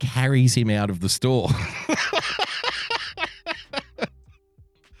and carries him out of the store.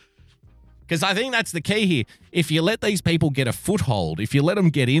 Because I think that's the key here. If you let these people get a foothold, if you let them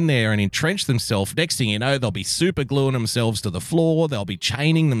get in there and entrench themselves, next thing you know, they'll be super gluing themselves to the floor. They'll be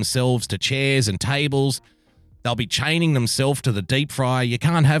chaining themselves to chairs and tables. They'll be chaining themselves to the deep fryer. You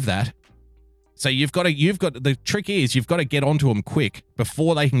can't have that. So the trick is you've got to get onto them quick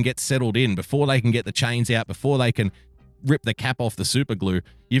before they can get settled in, before they can get the chains out, before they can rip the cap off the super glue.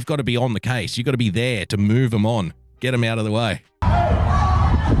 You've got to be on the case. You've got to be there to move them on, get them out of the way.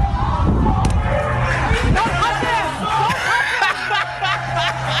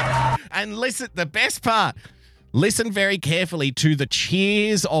 And listen, the best part, listen very carefully to the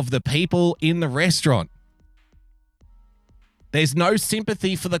cheers of the people in the restaurant. There's no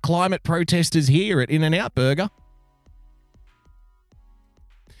sympathy for the climate protesters here at In-N-Out Burger.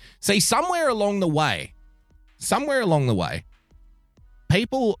 See, somewhere along the way,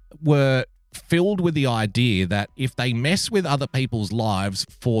 people were filled with the idea that if they mess with other people's lives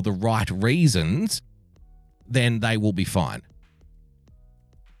for the right reasons, then they will be fine.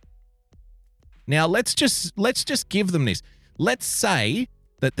 Now, let's just give them this. Let's say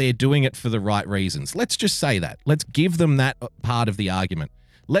that they're doing it for the right reasons. Let's just say that. Let's give them that part of the argument.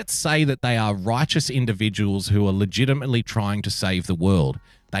 Let's say that they are righteous individuals who are legitimately trying to save the world.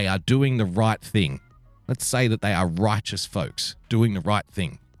 They are doing the right thing. Let's say that they are righteous folks doing the right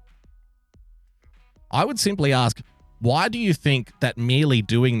thing. I would simply ask, why do you think that merely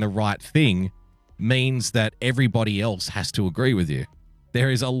doing the right thing means that everybody else has to agree with you? There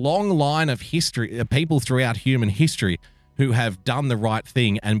is a long line of history, people throughout human history who have done the right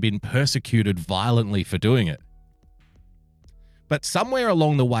thing and been persecuted violently for doing it. But somewhere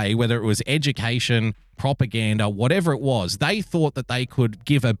along the way, whether it was education, propaganda, whatever it was, they thought that they could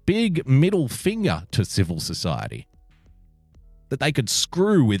give a big middle finger to civil society, that they could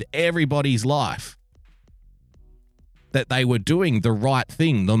screw with everybody's life, that they were doing the right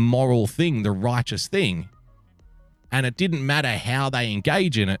thing, the moral thing, the righteous thing, and it didn't matter how they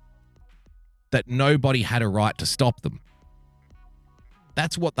engage in it, that nobody had a right to stop them.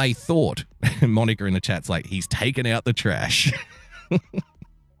 That's what they thought. Monica in the chat's like, he's taken out the trash.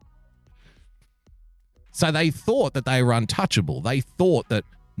 So they thought that they were untouchable. They thought that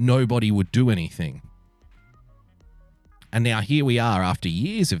nobody would do anything. And now here we are after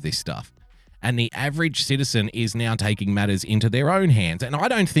years of this stuff. And the average citizen is now taking matters into their own hands. And I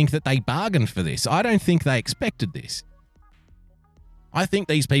don't think that they bargained for this. I don't think they expected this. I think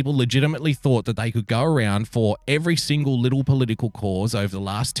these people legitimately thought that they could go around for every single little political cause over the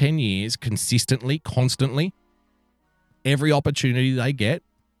last 10 years, consistently, constantly, every opportunity they get,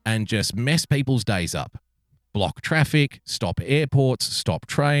 and just mess people's days up. Block traffic, stop airports, stop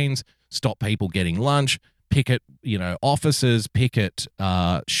trains, stop people getting lunch, picket, offices, picket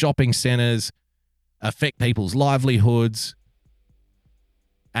shopping centers, affect people's livelihoods.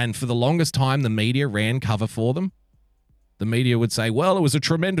 And for the longest time, the media ran cover for them. The media would say, well, it was a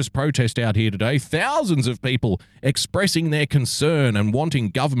tremendous protest out here today. Thousands of people expressing their concern and wanting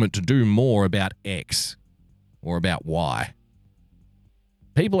government to do more about X or about Y.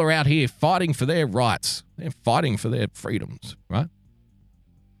 People are out here fighting for their rights. They're fighting for their freedoms, right?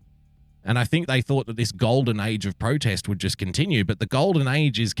 And I think they thought that this golden age of protest would just continue, but the golden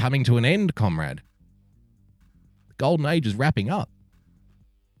age is coming to an end, comrade. The golden age is wrapping up.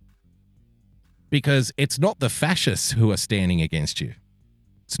 Because it's not the fascists who are standing against you.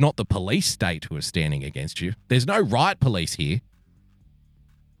 It's not the police state who are standing against you. There's no riot police here.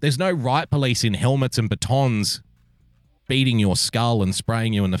 There's no riot police in helmets and batons beating your skull and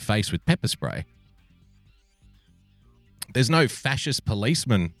spraying you in the face with pepper spray. There's no fascist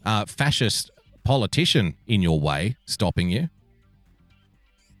policeman, fascist politician in your way stopping you.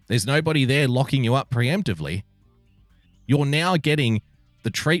 There's nobody there locking you up preemptively. You're now getting the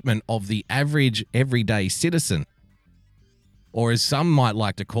treatment of the average everyday citizen, or as some might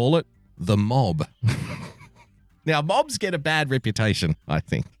like to call it, the mob. Now, mobs get a bad reputation, I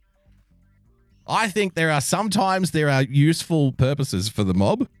think. I think there are useful purposes for the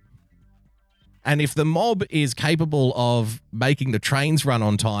mob. And if the mob is capable of making the trains run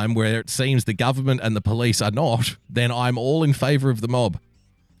on time where it seems the government and the police are not, then I'm all in favour of the mob.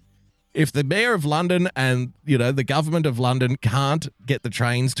 If the Mayor of London and, the government of London can't get the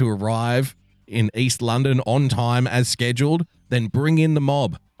trains to arrive in East London on time as scheduled, then bring in the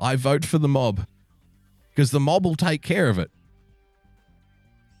mob. I vote for the mob. Because the mob will take care of it.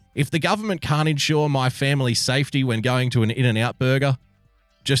 If the government can't ensure my family's safety when going to an In-N-Out burger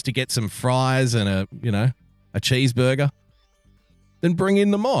just to get some fries and a cheeseburger, then bring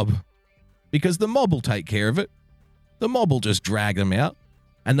in the mob. Because the mob will take care of it. The mob will just drag them out.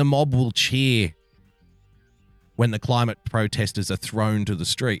 And the mob will cheer when the climate protesters are thrown to the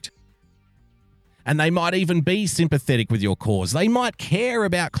street. And they might even be sympathetic with your cause. They might care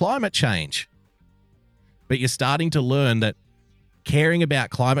about climate change. But you're starting to learn that caring about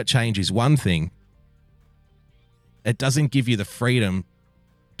climate change is one thing. It doesn't give you the freedom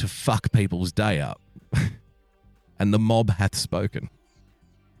to fuck people's day up. And the mob hath spoken.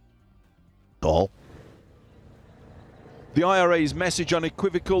 All. The IRA's message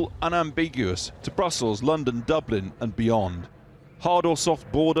unequivocal, unambiguous to Brussels, London, Dublin and beyond. Hard or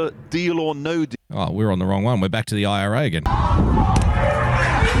soft border, deal or no deal. Oh, we're on the wrong one. We're back to the IRA again. Don't touch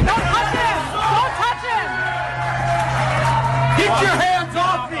him! Don't touch him! Get your hands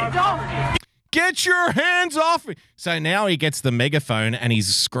off me! Don't! Get your hands off me! So now he gets the megaphone and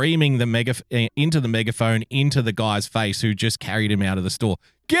he's screaming into the megaphone into the guy's face who just carried him out of the store.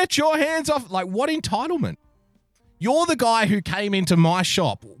 Get your hands off! Like, what entitlement? You're the guy who came into my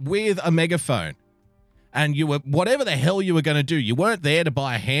shop with a megaphone and you were, whatever the hell you were going to do, you weren't there to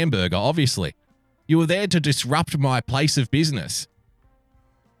buy a hamburger, obviously. You were there to disrupt my place of business.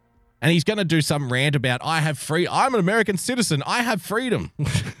 And he's going to do some rant about, I'm an American citizen, I have freedom.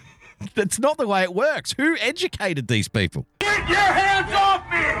 That's not the way it works. Who educated these people? Get your hands off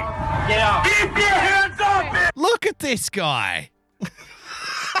me! Get out! Keep your hands off me! Look at this guy.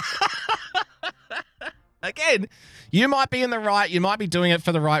 Again, you might be in the right, you might be doing it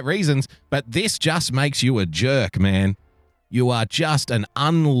for the right reasons, but this just makes you a jerk, man. You are just an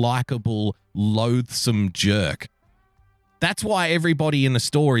unlikable, loathsome jerk. That's why everybody in the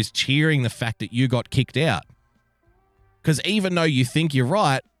store is cheering the fact that you got kicked out. Because even though you think you're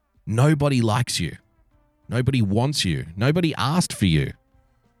right, nobody likes you. Nobody wants you. Nobody asked for you.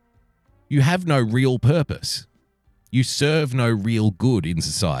 You have no real purpose. You serve no real good in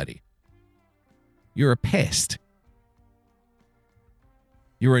society. You're a pest.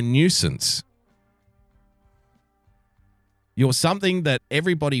 You're a nuisance. You're something that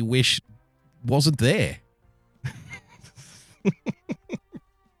everybody wished wasn't there.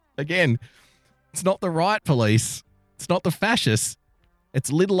 Again, it's not the right police. It's not the fascists. It's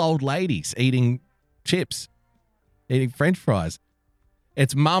little old ladies eating chips, eating French fries.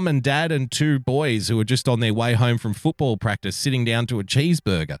 It's mum and dad and two boys who are just on their way home from football practice sitting down to a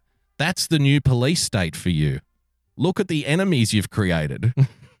cheeseburger. That's the new police state for you. Look at the enemies you've created. Do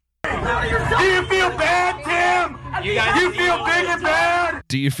you feel bad, Tim? You feel big and bad?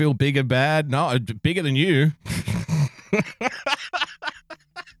 Do you feel big and bad? No, bigger than you.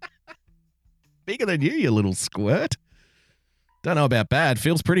 Bigger than you little squirt. Don't know about bad.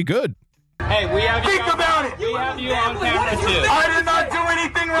 Feels pretty good. Hey, we have you. Think about it. We have you on camera too. I did not do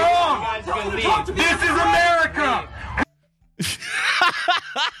anything wrong. You guys can leave. This is America.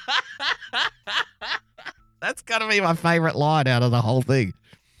 That's got to be my favorite line out of the whole thing.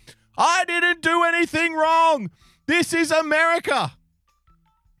 I didn't do anything wrong. This is America.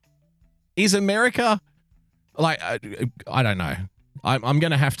 Is America, like, I don't know. I'm going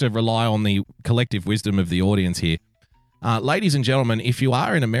to have to rely on the collective wisdom of the audience here. Ladies and gentlemen, if you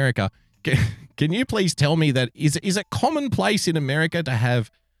are in America, Can you please tell me that is it commonplace in America to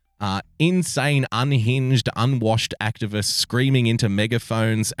have insane, unhinged, unwashed activists screaming into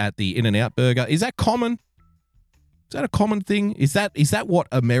megaphones at the In-N-Out Burger? Is that common? Is that a common thing? Is that what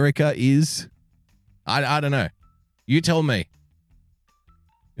America is? I don't know. You tell me.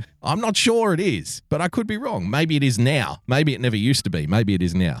 I'm not sure it is, but I could be wrong. Maybe it is now. Maybe it never used to be. Maybe it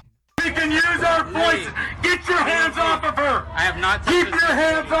is now. We can use our voice. Get your hands off of her. I have not Keep your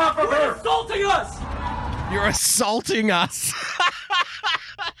hands off of her. Assaulting us. You're assaulting us.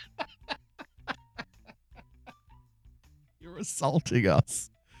 You're assaulting us.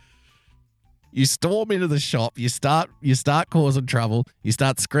 You storm into the shop, you start causing trouble, you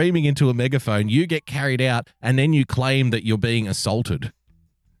start screaming into a megaphone, you get carried out, and then you claim that you're being assaulted.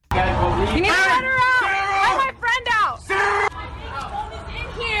 You need to let her out. Let my friend out. My phone is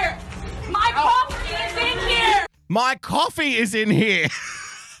in here. My coffee is in here. My coffee is in here.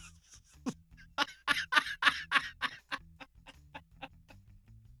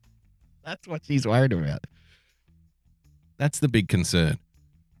 That's what she's worried about. That's the big concern.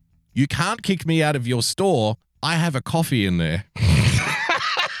 You can't kick me out of your store. I have a coffee in there.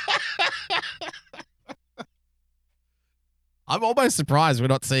 I'm almost surprised we're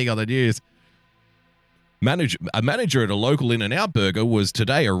not seeing on the news. A manager at a local In-N-Out Burger was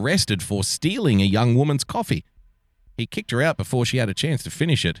today arrested for stealing a young woman's coffee. He kicked her out before she had a chance to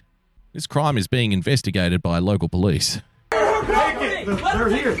finish it. This crime is being investigated by local police. They're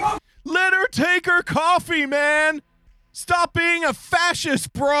here. Let her take her coffee, man! Stop being a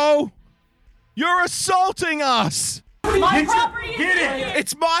fascist, bro! You're assaulting us! My property is Get in it. here.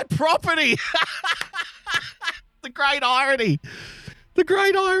 It's my property! The great irony. The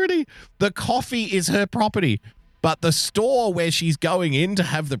great irony. The coffee is her property, but the store where she's going in to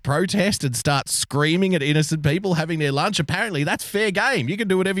have the protest and start screaming at innocent people having their lunch, apparently that's fair game. You can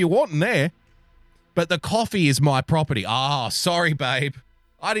do whatever you want in there. But the coffee is my property. Ah, sorry, babe.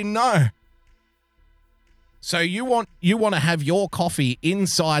 I didn't know. So you want to have your coffee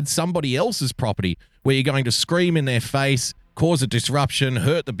inside somebody else's property where you're going to scream in their face, cause a disruption,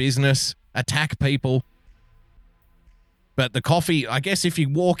 hurt the business, attack people. But the coffee, I guess if you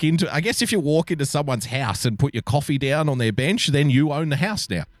walk into someone's house and put your coffee down on their bench, then you own the house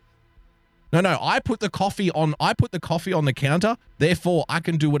now. No, I put the coffee on the counter, therefore I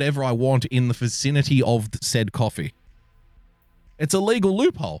can do whatever I want in the vicinity of said coffee. It's a legal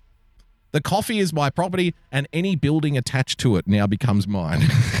loophole. The coffee is my property, and any building attached to it now becomes mine.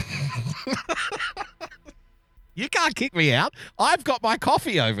 You can't kick me out. I've got my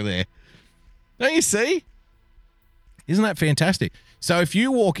coffee over there. Don't you see? Isn't that fantastic? So if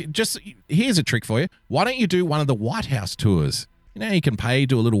you here's a trick for you. Why don't you do one of the White House tours? You know, you can pay,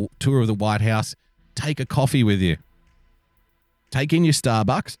 do a little tour of the White House, take a coffee with you. Take in your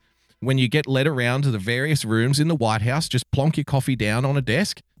Starbucks. When you get led around to the various rooms in the White House, just plonk your coffee down on a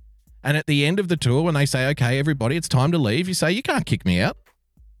desk. And at the end of the tour, when they say, okay, everybody, it's time to leave, you say, you can't kick me out.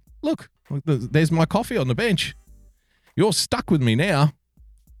 Look, there's my coffee on the bench. You're stuck with me now.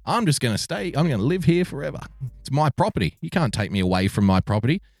 I'm just going to stay. I'm going to live here forever. It's my property. You can't take me away from my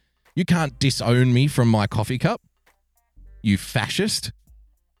property. You can't disown me from my coffee cup. You fascist.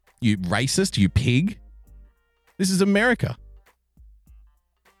 You racist. You pig. This is America.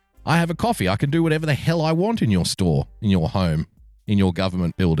 I have a coffee. I can do whatever the hell I want in your store, in your home, in your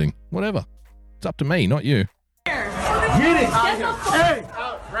government building, whatever. It's up to me, not you. Get it. Hey.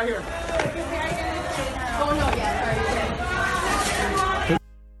 Right here.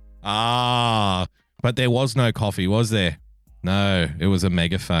 Ah, but there was no coffee, was there? No, it was a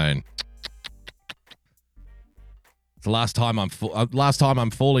megaphone. It's the last time I'm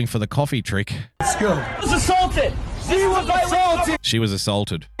falling for the coffee trick. Let's go. Was assaulted. She was assaulted. She was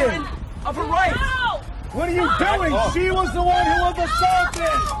assaulted. Of her right. What are you doing? She was the one who was assaulted.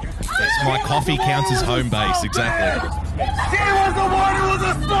 Yes, my coffee counts as home base, exactly. She was the one who was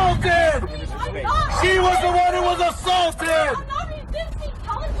assaulted. She was the one who was assaulted.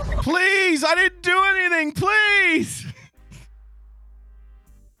 Please, I didn't do anything. Please.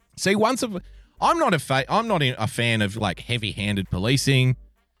 See, I'm not a fan of like heavy-handed policing.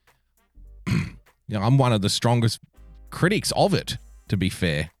 I'm one of the strongest critics of it, to be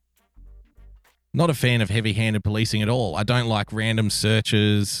fair. Not a fan of heavy-handed policing at all. I don't like random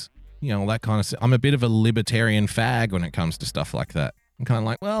searches, that kind of stuff. I'm a bit of a libertarian fag when it comes to stuff like that. I'm kind of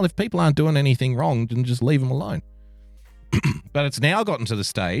like, well, if people aren't doing anything wrong, then just leave them alone. But it's now gotten to the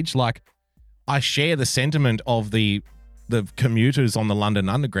stage, like, I share the sentiment of the commuters on the London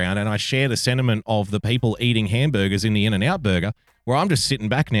Underground, and I share the sentiment of the people eating hamburgers in the In-N-Out Burger, where I'm just sitting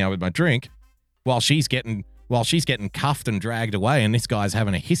back now with my drink while she's getting while she's getting cuffed and dragged away and this guy's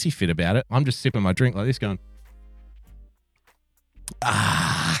having a hissy fit about it, I'm just sipping my drink like this going,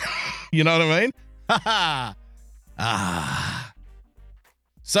 you know what I mean?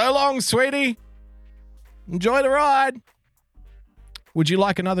 So long, sweetie. Enjoy the ride. Would you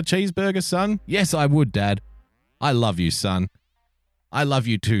like another cheeseburger, son? Yes, I would, Dad. I love you, son. I love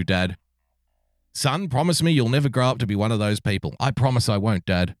you too, Dad. Son, promise me you'll never grow up to be one of those people. I promise I won't,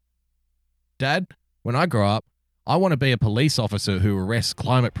 Dad. Dad, when I grow up, I want to be a police officer who arrests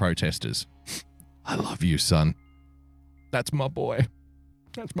climate protesters. I love you, son. That's my boy.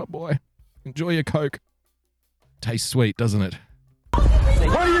 That's my boy. Enjoy your Coke. Tastes sweet, doesn't it?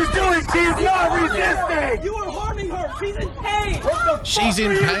 What are you doing? She's not resisting! You are harming her! She's in pain! She's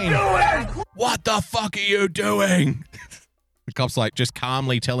in pain. What the fuck are you doing? The cop's like, just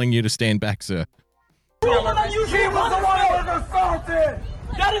calmly telling you to stand back, sir. Cruel and unusual She was the one who was assaulted!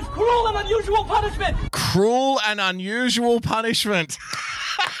 That is cruel and unusual punishment! Cruel and unusual punishment.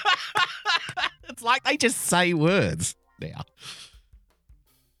 It's like they just say words now.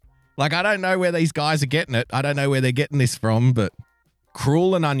 Like, I don't know where these guys are getting it. I don't know where they're getting this from, but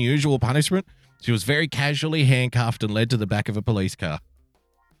cruel and unusual punishment. She was very casually handcuffed and led to the back of a police car.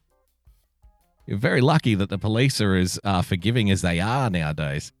 You're very lucky that the police are as forgiving as they are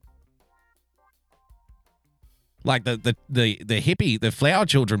nowadays. Like the hippie, the flower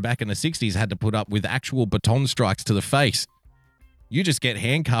children back in the 60s had to put up with actual baton strikes to the face. You just get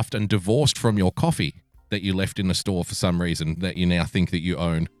handcuffed and divorced from your coffee that you left in the store for some reason that you now think that you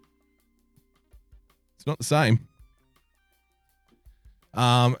own. It's not the same.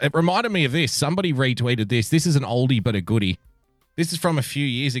 It reminded me of this. Somebody retweeted this. This is an oldie but a goodie. This is from a few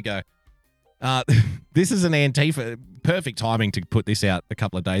years ago. This is an Antifa. Perfect timing to put this out a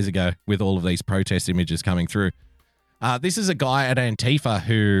couple of days ago with all of these protest images coming through. This is a guy at Antifa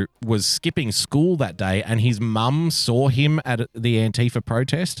who was skipping school that day, and his mum saw him at the Antifa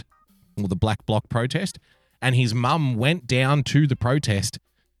protest, or the Black Bloc protest, and his mum went down to the protest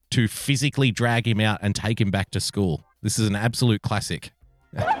to physically drag him out and take him back to school. This is an absolute classic.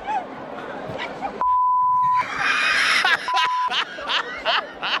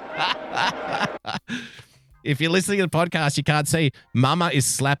 If you're listening to the podcast, you can't see. Mama is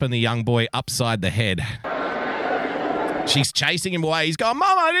slapping the young boy upside the head. She's chasing him away. He's going,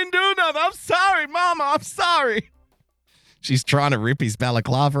 Mama, I didn't do nothing. I'm sorry, Mama. I'm sorry. She's trying to rip his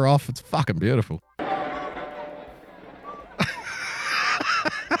balaclava off. It's fucking beautiful.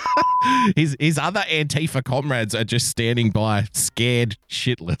 His other Antifa comrades are just standing by, scared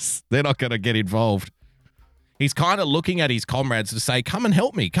shitless. They're not going to get involved. He's kind of looking at his comrades to say, come and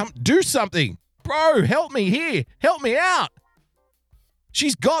help me. Come do something. Bro, help me here. Help me out.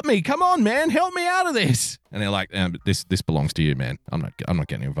 She's got me. Come on, man. Help me out of this. And they're like, this belongs to you, man. I'm not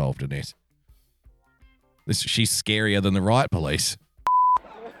getting involved in this. She's scarier than the riot police.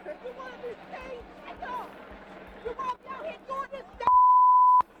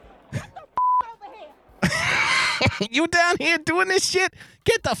 You down here doing this shit?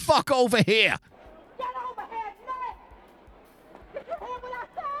 Get the fuck over here. Get over here, nut! Did you hear what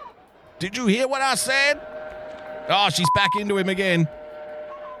I said? Did you hear what I said? Oh, she's back into him again.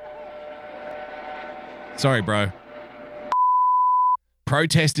 Sorry, bro.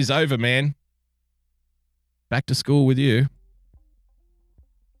 Protest is over, man. Back to school with you.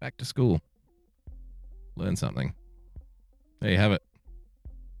 Back to school. Learn something. There you have it.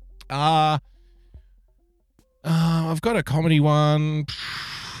 I've got a comedy one.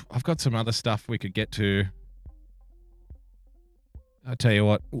 I've got some other stuff we could get to. I'll tell you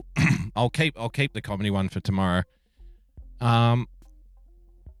what. I'll keep the comedy one for tomorrow. We'll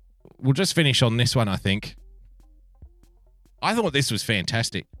just finish on this one, I think. I thought this was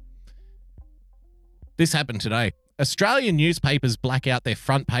fantastic. This happened today. Australian newspapers black out their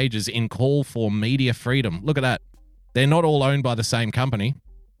front pages in call for media freedom. Look at that. They're not all owned by the same company.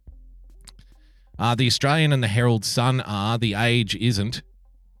 The Australian and the Herald Sun are. The Age isn't.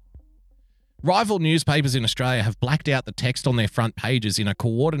 Rival newspapers in Australia have blacked out the text on their front pages in a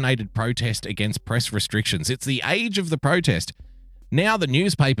coordinated protest against press restrictions. It's the age of the protest. Now the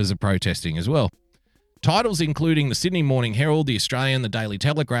newspapers are protesting as well. Titles including the Sydney Morning Herald, the Australian, the Daily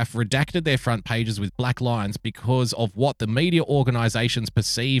Telegraph redacted their front pages with black lines because of what the media organisations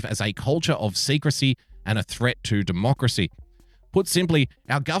perceive as a culture of secrecy and a threat to democracy. Put simply,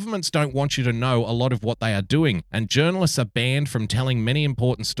 our governments don't want you to know a lot of what they are doing, and journalists are banned from telling many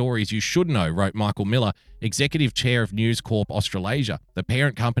important stories you should know, wrote Michael Miller, Executive Chair of News Corp Australasia, the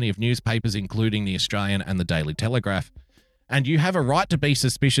parent company of newspapers including the Australian and the Daily Telegraph. And you have a right to be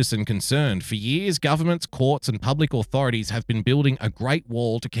suspicious and concerned. For years, governments, courts, and public authorities have been building a great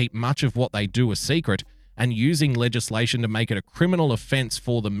wall to keep much of what they do a secret, and using legislation to make it a criminal offence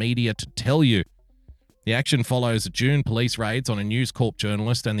for the media to tell you. The action follows June police raids on a News Corp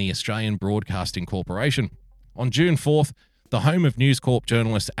journalist and the Australian Broadcasting Corporation. On June 4th, the home of News Corp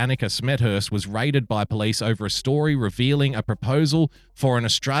journalist Annika Smethurst was raided by police over a story revealing a proposal for an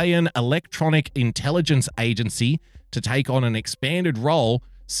Australian electronic intelligence agency to take on an expanded role,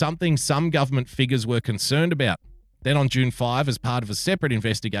 something some government figures were concerned about. Then on June 5, as part of a separate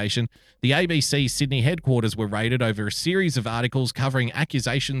investigation, the ABC Sydney headquarters were raided over a series of articles covering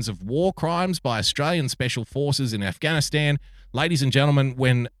accusations of war crimes by Australian special forces in Afghanistan. Ladies and gentlemen,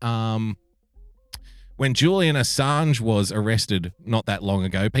 when Julian Assange was arrested not that long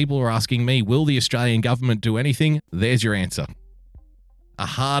ago, people were asking me, will the Australian government do anything? There's your answer. A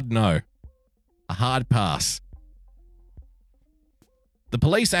hard no. A hard pass. The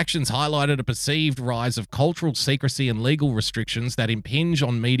police actions highlighted a perceived rise of cultural secrecy and legal restrictions that impinge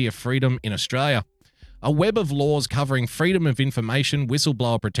on media freedom in Australia. A web of laws covering freedom of information,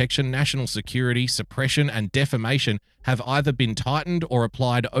 whistleblower protection, national security, suppression, and defamation have either been tightened or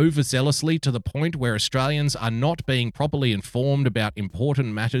applied overzealously to the point where Australians are not being properly informed about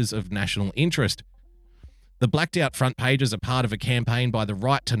important matters of national interest. The blacked-out front pages are part of a campaign by the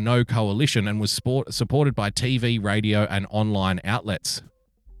Right to Know Coalition and was supported by TV, radio, and online outlets.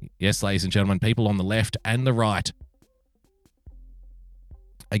 Yes, ladies and gentlemen, people on the left and the right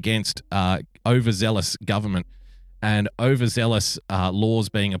against overzealous government and overzealous laws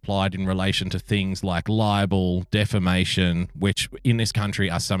being applied in relation to things like libel, defamation, which in this country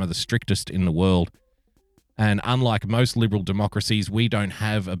are some of the strictest in the world. And unlike most liberal democracies, we don't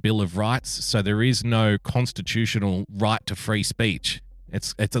have a Bill of Rights, so there is no constitutional right to free speech.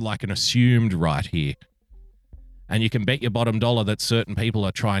 It's like an assumed right here. And you can bet your bottom dollar that certain people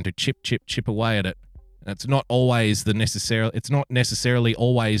are trying to chip away at it. And it's not necessarily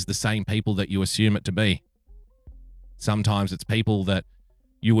always the same people that you assume it to be. Sometimes it's people that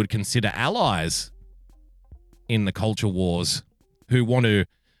you would consider allies in the culture wars who want to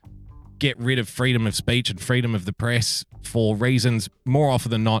get rid of freedom of speech and freedom of the press for reasons, more often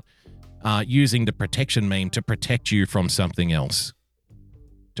than not, using the protection meme to protect you from something else,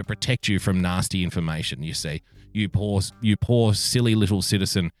 to protect you from nasty information. You see, you poor silly little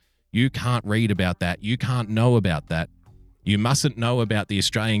citizen, you can't read about that. You can't know about that. You mustn't know about the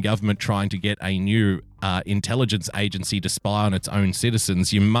Australian government trying to get a new intelligence agency to spy on its own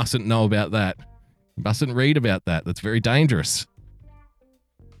citizens. You mustn't know about that. You mustn't read about that. That's very dangerous.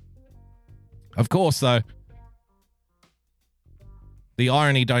 Of course, though, the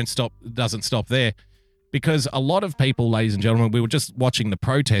irony doesn't stop there, because a lot of people, ladies and gentlemen, we were just watching the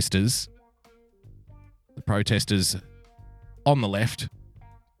protesters on the left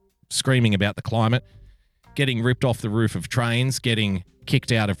screaming about the climate, getting ripped off the roof of trains, getting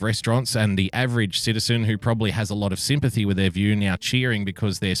kicked out of restaurants, and the average citizen who probably has a lot of sympathy with their view now cheering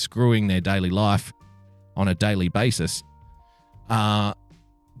because they're screwing their daily life on a daily basis.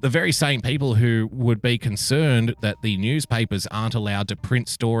 The very same people who would be concerned that the newspapers aren't allowed to print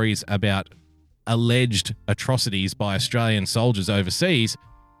stories about alleged atrocities by Australian soldiers overseas,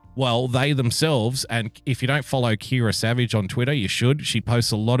 well, they themselves, and if you don't follow Kira Savage on Twitter, you should. She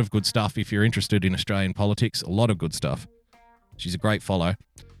posts a lot of good stuff if you're interested in Australian politics, a lot of good stuff. She's a great follow.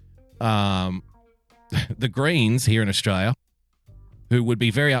 The Greens here in Australia, who would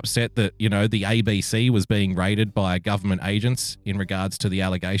be very upset that, the ABC was being raided by government agents in regards to the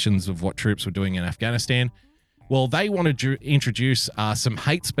allegations of what troops were doing in Afghanistan. Well, they wanted to introduce some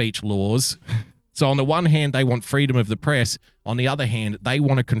hate speech laws. So on the one hand, they want freedom of the press. On the other hand, they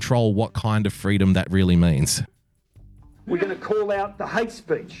want to control what kind of freedom that really means. We're going to call out the hate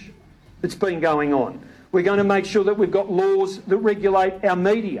speech that's been going on. We're going to make sure that we've got laws that regulate our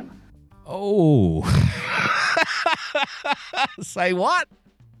media. Oh. Say what?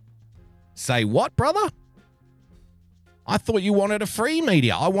 Say what, brother? I thought you wanted a free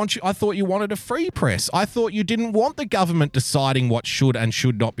media. I thought you wanted a free press. I thought you didn't want the government deciding what should and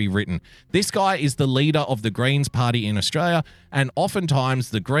should not be written. This guy is the leader of the Greens party in Australia, and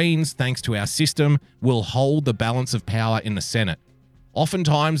oftentimes the Greens, thanks to our system, will hold the balance of power in the Senate.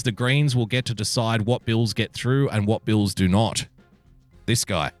 Oftentimes the Greens will get to decide what bills get through and what bills do not. This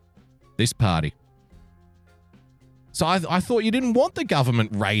guy, this party. So I thought you didn't want the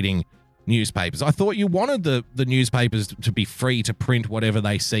government raiding newspapers. I thought you wanted the newspapers to be free to print whatever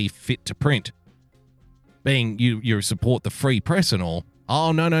they see fit to print. Being you support the free press and all.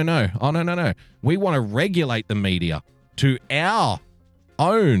 Oh, no. Oh, no. We want to regulate the media to our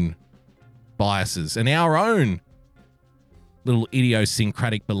own biases and our own little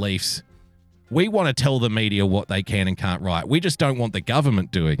idiosyncratic beliefs. We want to tell the media what they can and can't write. We just don't want the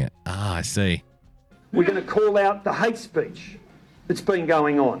government doing it. Ah, I see. We're going to call out the hate speech that's been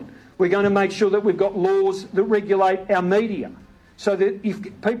going on. We're going to make sure that we've got laws that regulate our media, so that if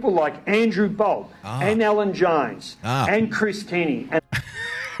people like Andrew Bolt and Alan Jones and Chris Kenny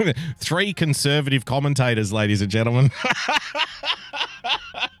and 3 conservative commentators, ladies and gentlemen.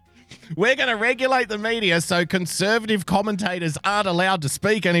 We're going to regulate the media so conservative commentators aren't allowed to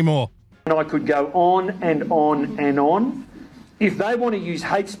speak anymore. And I could go on and on and on. If they want to use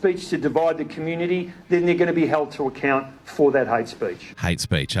hate speech to divide the community, then they're going to be held to account for that hate speech. Hate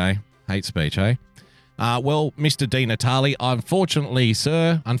speech, eh? Hate speech, eh? Well, Mr. Di Natale, unfortunately,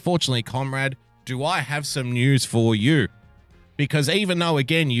 comrade, do I have some news for you? Because even though,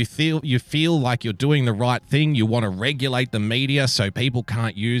 again, you feel like you're doing the right thing, you want to regulate the media so people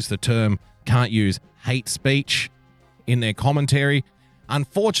can't use hate speech in their commentary,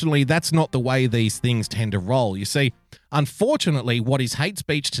 unfortunately, that's not the way these things tend to roll. You see, unfortunately, what is hate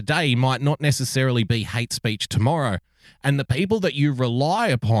speech today might not necessarily be hate speech tomorrow. And the people that you rely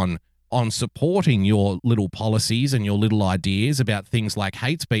upon on supporting your little policies and your little ideas about things like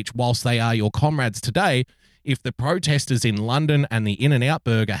hate speech, whilst they are your comrades today, if the protesters in London and the In-N-Out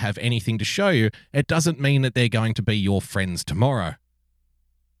Burger have anything to show you, it doesn't mean that they're going to be your friends tomorrow.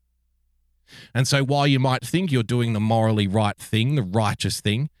 And so while you might think you're doing the morally right thing, the righteous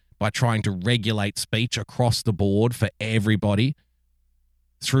thing, by trying to regulate speech across the board for everybody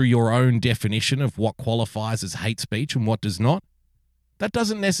through your own definition of what qualifies as hate speech and what does not, that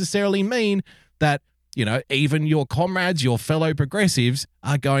doesn't necessarily mean that, even your comrades, your fellow progressives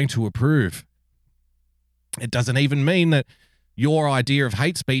are going to approve. It doesn't even mean that your idea of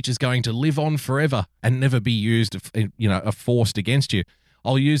hate speech is going to live on forever and never be used, forced against you.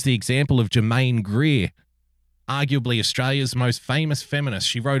 I'll use the example of Germaine Greer, arguably Australia's most famous feminist.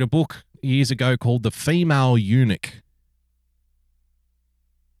 She wrote a book years ago called The Female Eunuch,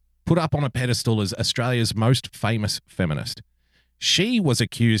 put up on a pedestal as Australia's most famous feminist. She was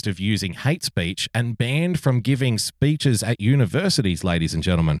accused of using hate speech and banned from giving speeches at universities, ladies and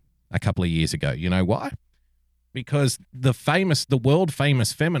gentlemen, a couple of years ago. You know why? Because the world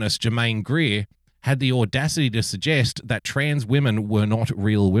famous feminist Germaine Greer had the audacity to suggest that trans women were not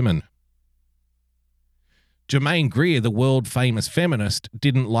real women. Germaine Greer, the world famous feminist,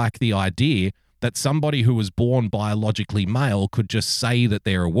 didn't like the idea that somebody who was born biologically male could just say that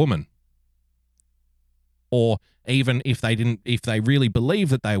they're a woman. Or even if they really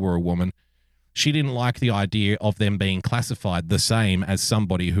believed that they were a woman, she didn't like the idea of them being classified the same as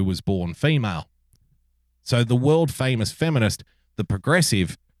somebody who was born female. So the world famous feminist, the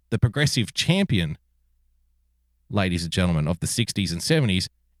progressive champion, ladies and gentlemen, of the 60s and 70s,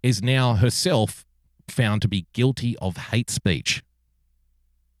 is now herself found to be guilty of hate speech.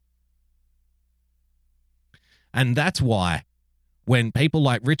 And that's why when people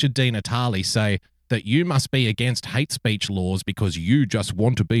like Richard Di Natale say that you must be against hate speech laws because you just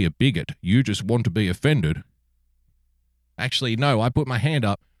want to be a bigot, you just want to be offended. Actually, no, I put my hand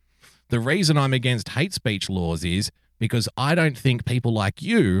up. The reason I'm against hate speech laws is because I don't think people like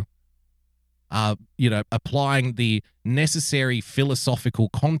you are, applying the necessary philosophical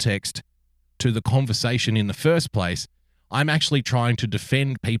context to the conversation in the first place. I'm actually trying to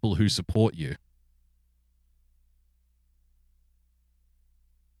defend people who support you.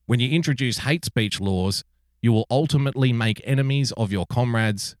 When you introduce hate speech laws, you will ultimately make enemies of your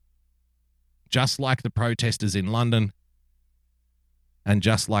comrades, just like the protesters in London and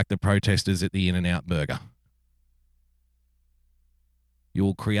just like the protesters at the In-N-Out Burger. You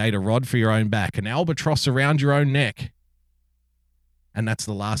will create a rod for your own back, an albatross around your own neck. And that's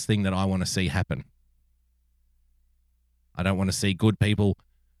the last thing that I want to see happen. I don't want to see good people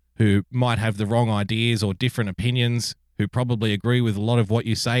who might have the wrong ideas or different opinions, who probably agree with a lot of what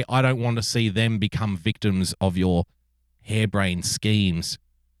you say. I don't want to see them become victims of your harebrained schemes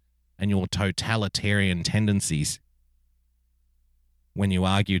and your totalitarian tendencies when you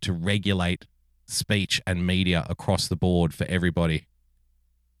argue to regulate speech and media across the board for everybody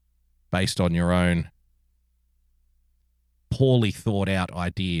based on your own poorly thought out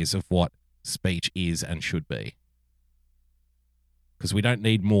ideas of what speech is and should be. Because we don't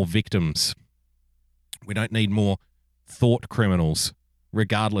need more victims. We don't need more thought criminals,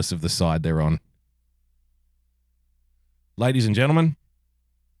 regardless of the side they're on. Ladies and gentlemen,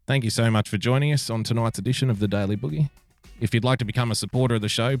 thank you so much for joining us on tonight's edition of the Daily Boogie. If you'd like to become a supporter of the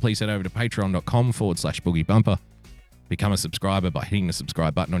show, please head over to patreon.com/Boogie Bumper. Become a subscriber by hitting the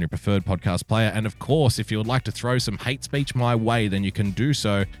subscribe button on your preferred podcast player. And of course, if you would like to throw some hate speech my way, then you can do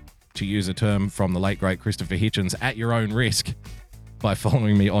so, to use a term from the late, great Christopher Hitchens, at your own risk by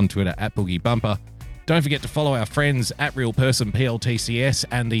following me on Twitter @Boogie Bumper. Don't forget to follow our friends at Real Person PLTCS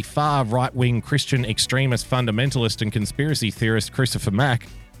and the far right-wing Christian extremist fundamentalist and conspiracy theorist Christopher Mack,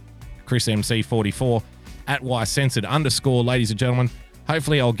 Chris MC44, at YCensored_, ladies and gentlemen.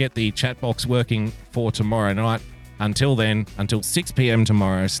 Hopefully I'll get the chat box working for tomorrow night. Until then, until 6 p.m.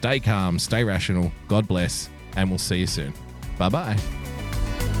 tomorrow, stay calm, stay rational, God bless, and we'll see you soon. Bye-bye.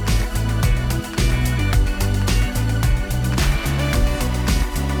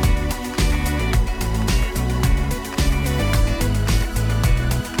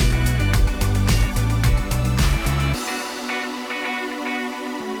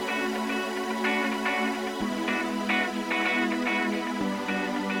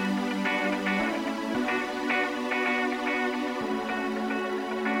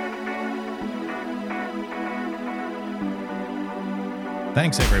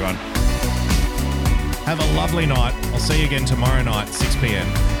 Thanks, everyone. Have a lovely night. I'll see you again tomorrow night, 6 p.m.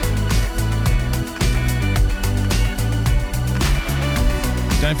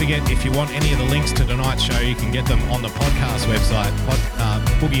 Don't forget, if you want any of the links to tonight's show, you can get them on the podcast website,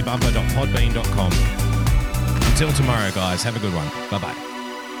 boogiebumper.podbean.com. Until tomorrow, guys, have a good one. Bye-bye.